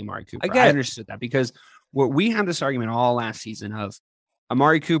re-signing Amari Cooper. I understood that because we had this argument all last season of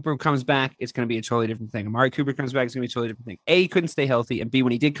Amari Cooper comes back, it's going to be a totally different thing. Amari Cooper comes back, it's going to be a totally different thing. A, he couldn't stay healthy, and B,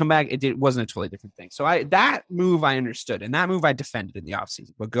 when he did come back, it wasn't a totally different thing. So that move I understood, and that move I defended in the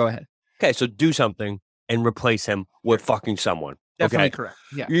offseason. But go ahead. Okay, so do something and replace him with fucking someone. Definitely okay? correct.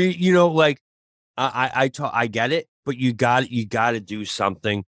 Yeah. I get it, but you got to do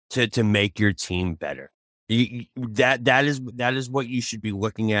something to make your team better. That is what you should be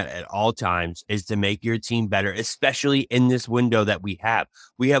looking at all times, is to make your team better, especially in this window that we have.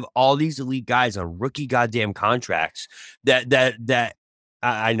 We have all these elite guys on rookie goddamn contracts that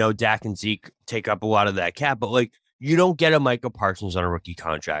I know Dak and Zeke take up a lot of that cap, but like, you don't get a Micah Parsons on a rookie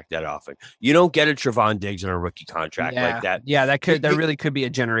contract that often. You don't get a Trevon Diggs on a rookie contract like that. Yeah, that really could be a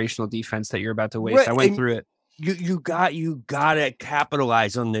generational defense that you're about to waste. Right, I went through it. You gotta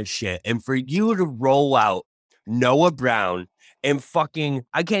capitalize on this shit. And for you to roll out Noah Brown and fucking,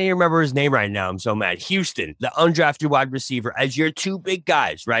 I can't even remember his name right now. I'm so mad. Houston, the undrafted wide receiver, as your 2 big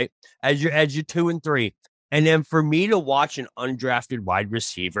guys, right? As your 2 and 3. And then for me to watch an undrafted wide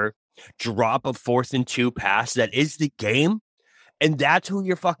receiver drop a 4th and 2 pass that is the game, and that's who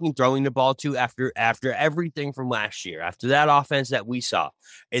you're fucking throwing the ball to after everything from last year, after that offense that we saw.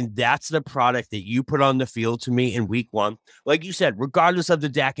 And that's the product that you put on the field to me in week 1. Like you said, regardless of the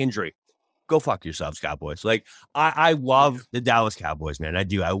Dak injury, go fuck yourselves, Cowboys. Like, I love the Dallas Cowboys, man. I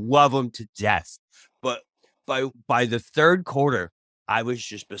do. I love them to death. But by the 3rd quarter, I was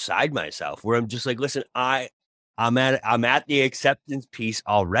just beside myself, where I'm just like, listen, I'm at the acceptance piece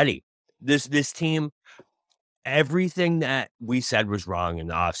already. This team, everything that we said was wrong in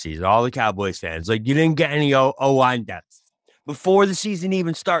the offseason, all the Cowboys fans, like, you didn't get any O-line depth. Before the season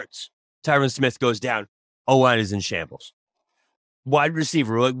even starts, Tyron Smith goes down. O-line is in shambles. Wide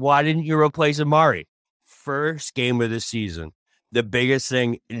receiver, like, why didn't you replace Amari? First game of the season. The biggest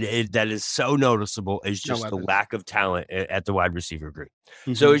thing that is so noticeable is just the lack of talent at the wide receiver group.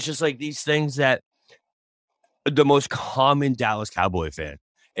 Mm-hmm. So it's just like these things that the most common Dallas Cowboy fan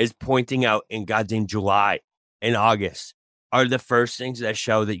is pointing out in goddamn July and August are the first things that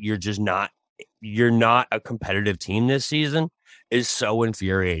show that you're not a competitive team this season. Is so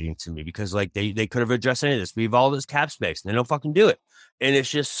infuriating to me, because like they could have addressed any of this. We have all this cap space and they don't fucking do it. And it's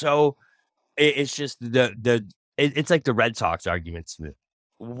just so, it's just it's like the Red Sox argument to me.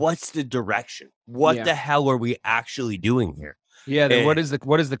 What's the direction? What the hell are we actually doing here? Yeah. What is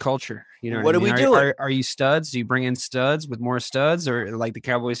the culture? You know, what are we doing? Are you studs? Do you bring in studs with more studs, or like the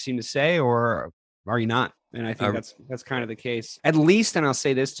Cowboys seem to say, or are you not? And I think that's kind of the case, at least. And I'll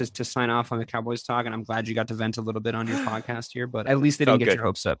say this to sign off on the Cowboys talk. And I'm glad you got to vent a little bit on your podcast here, but at least they didn't get your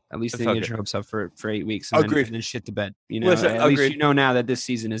hopes up. At least they didn't get your hopes up for 8 weeks and then shit the bed. You know, at least you know now that this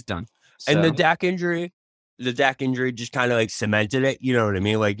season is done. So. And the Dak injury, the Dak injury just kind of like cemented it. You know what I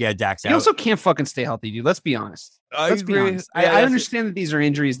mean? Like, yeah, Dak's He out. also can't fucking stay healthy, dude. Let's be honest. Let's be honest. Yeah, I understand that these are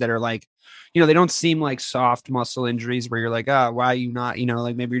injuries that are like, they don't seem like soft muscle injuries where you're like, oh, why are you not,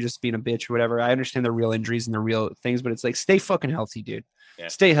 like maybe you're just being a bitch or whatever. I understand they're real injuries and they're real things, but it's like, stay fucking healthy, dude. Yeah.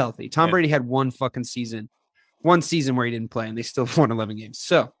 Stay healthy. Tom Brady had one season where he didn't play and they still won 11 games.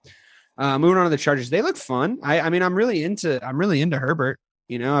 So moving on to the Chargers, they look fun. I mean, I'm really into Herbert.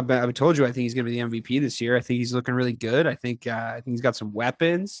 I've told you, I think he's going to be the MVP this year. I think he's looking really good. I think he's got some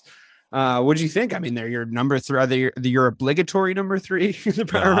weapons. What do you think? I mean, they're your number 3. Are they your obligatory number 3?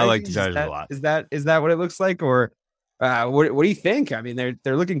 I like the Chargers a lot. Is that what it looks like? Or what do you think? I mean,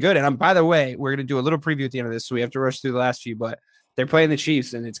 they're looking good. And by the way, we're going to do a little preview at the end of this, so we have to rush through the last few, but they're playing the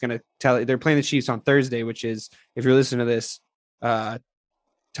Chiefs and it's going to they're playing the Chiefs on Thursday, which is, if you're listening to this,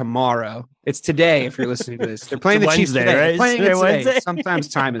 tomorrow. It's today if you're listening to this. They're playing the Chiefs today. Right? They're playing it today. Wednesday. Sometimes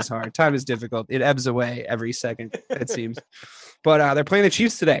time is hard. Time is difficult. It ebbs away every second, it seems. But they're playing the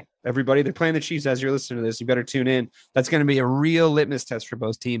Chiefs today. Everybody, they're playing the Chiefs as you're listening to this. You better tune in. That's going to be a real litmus test for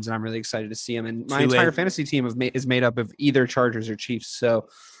both teams, and I'm really excited to see them. And my entire fantasy team is made up of either Chargers or Chiefs. So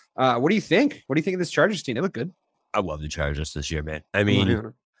what do you think? What do you think of this Chargers team? They look good. I love the Chargers this year, man. I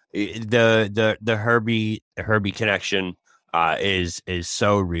mean, the Herbie connection is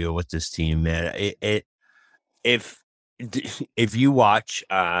so real with this team, man. If you watch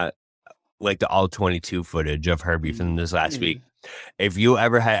like the all 22 footage of Herbie from this last week, if you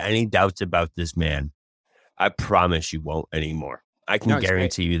ever had any doubts about this man, I promise you won't anymore. I can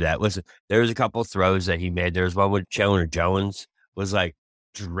guarantee you that. Listen, there was a couple throws that he made. There was one with Chandler Jones was like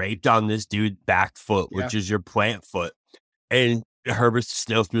draped on this dude's back foot, which is your plant foot, and Herbert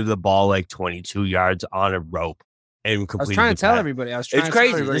still threw the ball like 22 yards on a rope. And I was trying to tell everybody. It's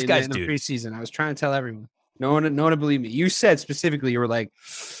crazy. This guy's in the preseason. I was trying to tell everyone. No one to believe me. You said specifically, you were like,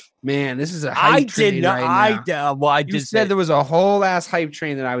 "Man, this is a hype train." Did not. Right now. You said there was a whole ass hype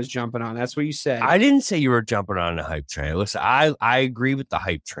train that I was jumping on. That's what you said. I didn't say you were jumping on a hype train. Listen, I agree with the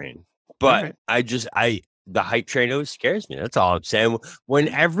hype train, but the hype train always scares me. That's all I'm saying.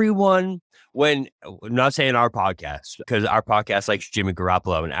 I'm not saying our podcast, because our podcast likes Jimmy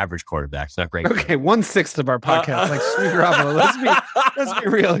Garoppolo, an average quarterback. It's not great. Okay, 1/6 of our podcast likes Jimmy Garoppolo. Let's be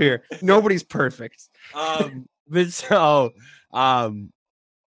real here. Nobody's perfect. I like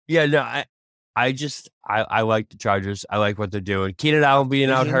the Chargers. I like what they're doing. Keenan Allen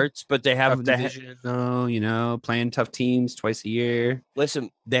being out hurts, but they have division. Playing tough teams twice a year. Listen,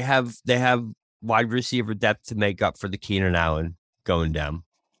 they have wide receiver depth to make up for the Keenan Allen going down.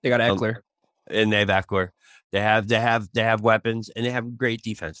 They got Eckler. And they have Eckler. They have weapons, and they have great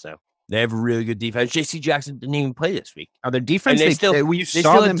defense now. They have a really good defense. J.C. Jackson didn't even play this week. Their defense, they saw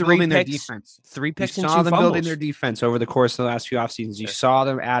them building their defense. 3 picks and 2 fumbles. You saw them building their defense over the course of the last few off seasons. You saw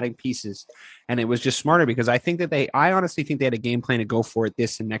them adding pieces, and it was just smarter because I honestly think they had a game plan to go for it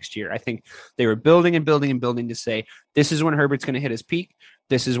this and next year. I think they were building and building and building to say, this is when Herbert's going to hit his peak.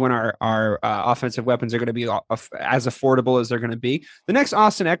 This is when our offensive weapons are going to be as affordable as they're going to be. The next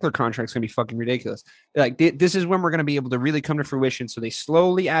Austin Eckler contract is going to be fucking ridiculous. Like this is when we're going to be able to really come to fruition. So they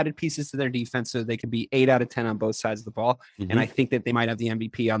slowly added pieces to their defense so they could be 8 out of 10 on both sides of the ball. Mm-hmm. And I think that they might have the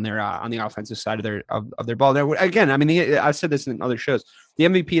MVP on their on the offensive side of their ball. Now, again, I mean, I've said this in other shows. The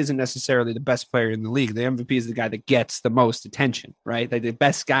MVP isn't necessarily the best player in the league. The MVP is the guy that gets the most attention, right? Like the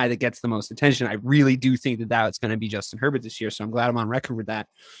best guy that gets the most attention. I really do think that it's going to be Justin Herbert this year. So I'm glad I'm on record with that.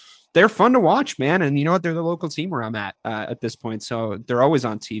 They're fun to watch, man. And you know what? They're the local team where I'm at this point. So they're always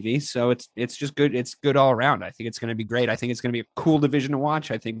on TV. So it's just good. It's good all around. I think it's going to be great. I think it's going to be a cool division to watch.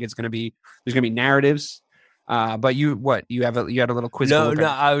 I think there's going to be narratives. But you had a little quiz. No,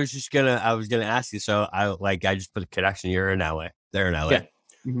 I was gonna ask you. So I just put a connection. You're in LA. They're in LA. Yeah.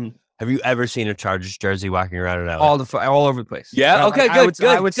 Mm-hmm. Have you ever seen a Chargers jersey walking around in LA? All over the place. Yeah. Okay. Good.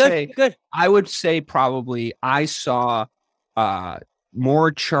 I would say probably I saw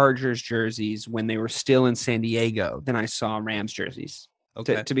more Chargers jerseys when they were still in San Diego than I saw Rams jerseys.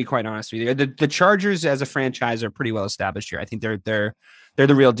 Okay. To be quite honest with you, the Chargers as a franchise are pretty well established here. I think they're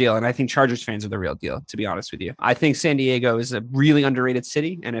the real deal, and I think Chargers fans are the real deal. To be honest with you, I think San Diego is a really underrated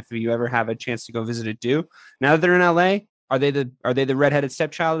city, and if you ever have a chance to go visit it, do. Now that they're in LA, are they the redheaded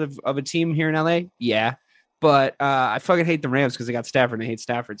stepchild of a team here in LA? Yeah. But I fucking hate the Rams because they got Stafford and I hate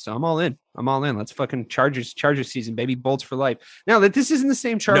Stafford. So I'm all in. Let's fucking Chargers season, baby. Bolts for life. Now that this isn't the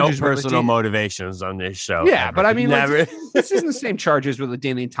same Chargers. No personal motivations on this show. Yeah, ever. But I mean, this isn't the same Chargers with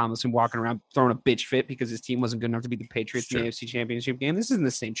Damian Tomlinson walking around throwing a bitch fit because his team wasn't good enough to beat the Patriots in the AFC Championship game. This isn't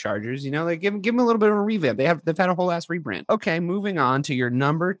the same Chargers. You know, like give them a little bit of a revamp. They've had a whole ass rebrand. Okay, moving on to your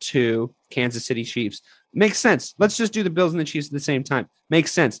number 2 Kansas City Chiefs. Makes sense. Let's just do the Bills and the Chiefs at the same time.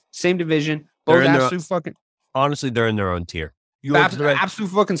 Makes sense. Same division. Both absolute fucking. honestly, they're in their own tier. You look at the Absolute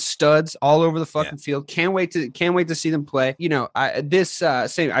fucking studs all over the fucking field. Can't wait to see them play. You know,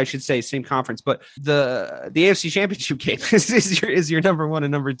 same conference, but the AFC Championship game is your number 1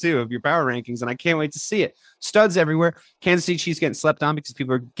 and number 2 of your power rankings, and I can't wait to see it. Studs everywhere. Kansas City Chiefs getting slept on because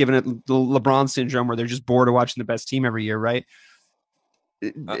people are giving it the LeBron syndrome, where they're just bored of watching the best team every year, right?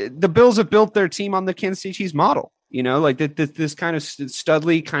 The Bills have built their team on the Kansas City Chiefs model. You know, like this kind of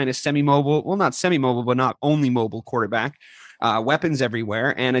studly, kind of semi-mobile, well, not semi-mobile, but not only mobile quarterback. Weapons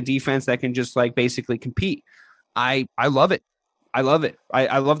everywhere, and a defense that can just like basically compete. I love it. I love it.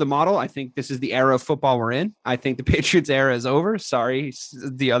 I love the model. I think this is the era of football we're in. I think the Patriots era is over. Sorry,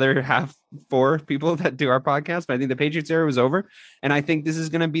 the other half 4 people that do our podcast, but I think the Patriots era was over. And I think this is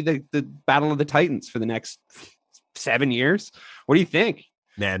going to be the battle of the Titans for the next 7 years. What do you think?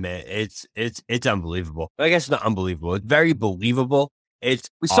 Man, it's unbelievable. I guess it's not unbelievable. It's very believable. We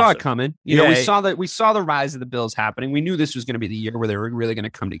saw it coming. You know, we saw the rise of the Bills happening. We knew this was going to be the year where they were really going to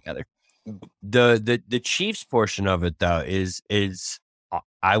come together. The Chiefs portion of it though is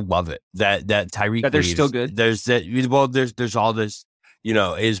I love it that Tyreek that they're still good. There's all this, you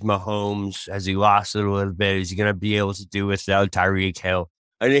know, is Mahomes, has he lost it a little bit? Is he going to be able to do without Tyreek Hill?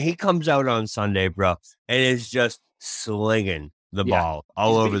 And then he comes out on Sunday, bro, and is just slinging the ball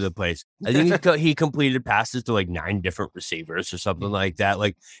all over the place. I think he completed passes to like 9 different receivers or something like that.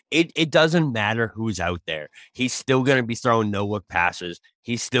 Like it doesn't matter who's out there. He's still going to be throwing no-look passes.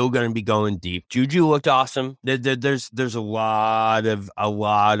 He's still going to be going deep. Juju looked awesome. There's a lot of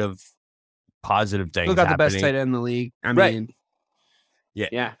positive things. Still got the best tight end in the league. I mean,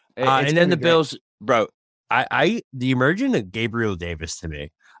 yeah. And then the Bills, bro. The emergence of Gabriel Davis to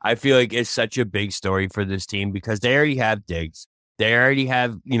me, I feel like it's such a big story for this team because they already have Diggs. They already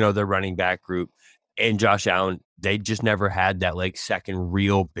have, you know, their running back group and Josh Allen. They just never had that like second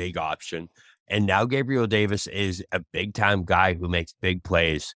real big option. And now Gabriel Davis is a big time guy who makes big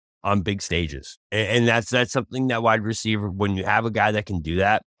plays on big stages. And that's something that wide receiver, when you have a guy that can do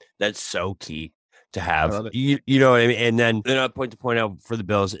that, that's so key to have. You know what I mean? And then another point to point out for the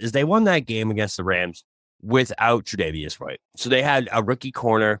Bills is they won that game against the Rams without Tre'Davious White. So they had a rookie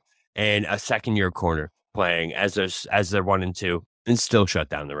corner and a second-year corner playing as their 1 and 2. And still shut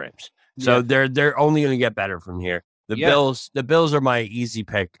down the Rams. So they're only going to get better from here. The Bills are my easy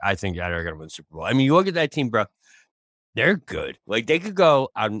pick. I think that are going to win the Super Bowl. I mean, you look at that team, bro. They're good. Like they could go.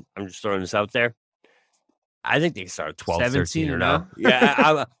 I'm just throwing this out there. I think they start 12, 13 or no.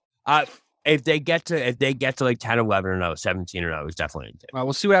 Yeah. If they get to like 10, 11 or no, 17 or no, it's definitely. Well,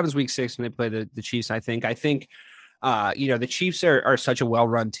 we'll see what happens week 6 when they play the Chiefs. I think. You know, the Chiefs are such a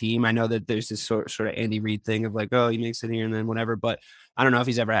well-run team. I know that there's this sort of Andy Reid thing of like, oh, he makes it here and then whatever, but I don't know if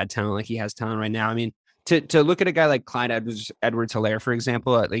he's ever had talent like he has talent right now. I mean, to look at a guy like Clyde Edwards-Helaire, for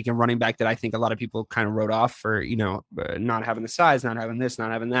example, like a running back that I think a lot of people kind of wrote off for, you know, not having the size, not having this, not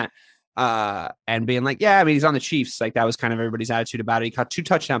having that. And being like, yeah, I mean, he's on the Chiefs. Like that was kind of everybody's attitude about it. He caught 2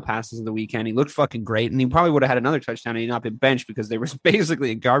 touchdown passes in the weekend. He looked fucking great. And he probably would have had another touchdown and he'd not been benched because they were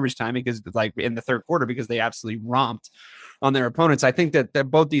basically in garbage time because like in the third quarter, because they absolutely romped on their opponents. I think that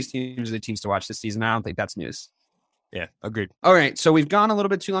both these teams are the teams to watch this season. I don't think that's news. Yeah, agreed. All right. So we've gone a little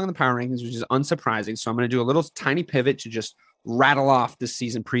bit too long in the power rankings, which is unsurprising. So I'm going to do a little tiny pivot to just rattle off this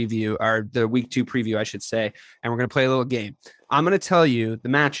season preview, or the week 2 preview, I should say. And we're going to play a little game. I'm going to tell you the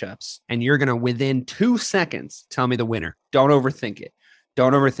matchups, and you're going to, within 2 seconds, tell me the winner. Don't overthink it.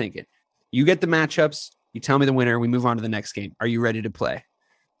 You get the matchups. You tell me the winner. We move on to the next game. Are you ready to play?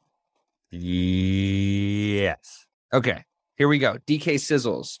 Yes. Okay. Here we go. DK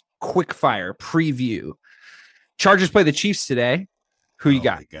Sizzles, quick fire preview. Chargers play the Chiefs today. Who you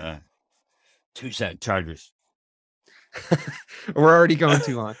got? My God. 2 set Chargers. We're already going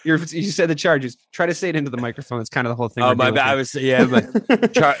too long. You said the Chargers. Try to say it into the microphone. It's kind of the whole thing. Oh, my bad.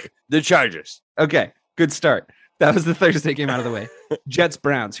 The Chargers. Okay, good start. That was the Thursday game out of the way. Jets,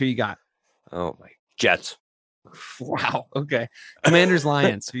 Browns. Who you got? Oh, my. Jets. Wow. Okay. Commanders,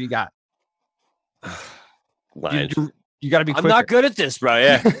 Lions. Who you got? Lions. You got to be quicker. I'm not good at this, bro.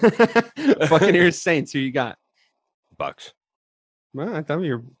 Yeah. Buccaneers, Saints. Who you got? Bucks. Well, I thought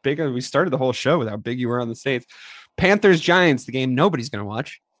you were big. We started the whole show with how big you were on the Saints. Panthers, Giants, the game nobody's going to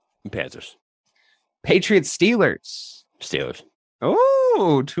watch. Panthers. Patriots, Steelers. Steelers.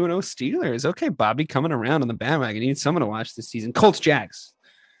 Oh, 2-0 Steelers. Okay, Bobby coming around on the bandwagon. You need someone to watch this season. Colts, Jags.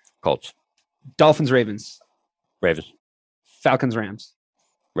 Colts. Dolphins, Ravens. Ravens. Falcons, Rams.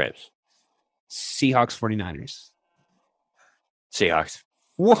 Rams. Seahawks, 49ers. Seahawks.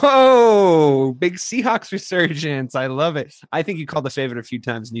 Whoa, big Seahawks resurgence. I love it. I think you called the favorite a few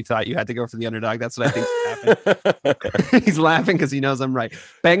times and you thought you had to go for the underdog. That's what I think happened. He's laughing because he knows I'm right.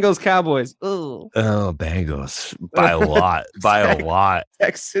 Bengals, Cowboys. Ugh. Oh, Bengals by a lot. By a lot.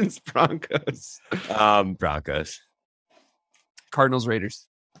 Texans, Broncos. Broncos. Cardinals, Raiders.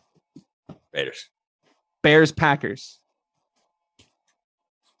 Raiders. Bears, Packers.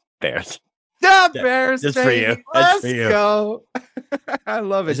 Bears. The Bears. Just for you. Baby. That's Let's for you. go. I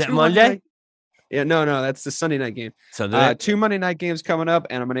love it. Is it Two Monday? Yeah, no, that's the Sunday night game. So 2 Monday night games coming up,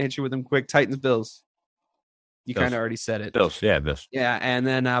 and I'm going to hit you with them quick. Titans, Bills. You Bills. kind of already said it. Bills. Yeah, Bills. Yeah, and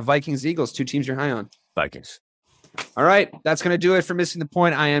then Vikings, Eagles, 2 teams you're high on. Vikings. All right, that's going to do it for Missing the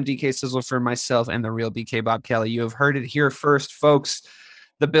Point. I am DK Sizzle for myself and the real BK Bob Kelly. You have heard it here first, folks.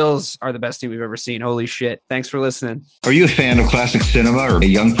 The Bills are the best team we've ever seen. Holy shit. Thanks for listening. Are you a fan of classic cinema or a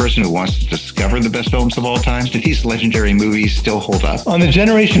young person who wants to discover the best films of all time? Do these legendary movies still hold up? On the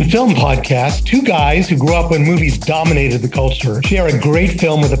Generation Film podcast, 2 guys who grew up when movies dominated the culture share a great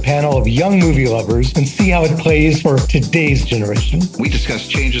film with a panel of young movie lovers and see how it plays for today's generation. We discuss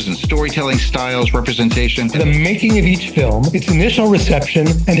changes in storytelling styles, representation, The making of each film, its initial reception,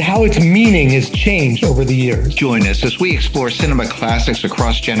 and how its meaning has changed over the years. Join us as we explore cinema classics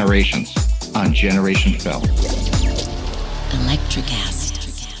across generations on Generation Film. Electricast.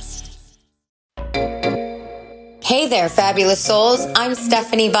 Hey there, fabulous souls. I'm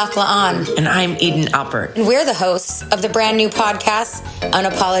Stephanie Baklaan. And I'm Eden Alpert. And we're the hosts of the brand new podcast,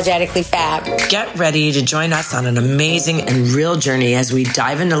 Unapologetically Fab. Get ready to join us on an amazing and real journey as we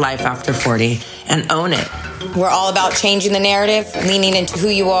dive into life after 40 and own it. We're all about changing the narrative, leaning into who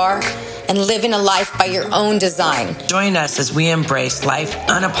you are, and living a life by your own design. Join us as we embrace life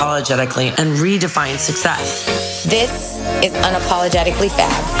unapologetically and redefine success. This is Unapologetically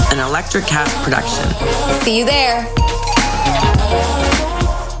Fab, an Electricast production. See you there.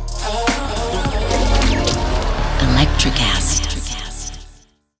 Electricast.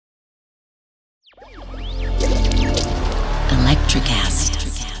 Electricast.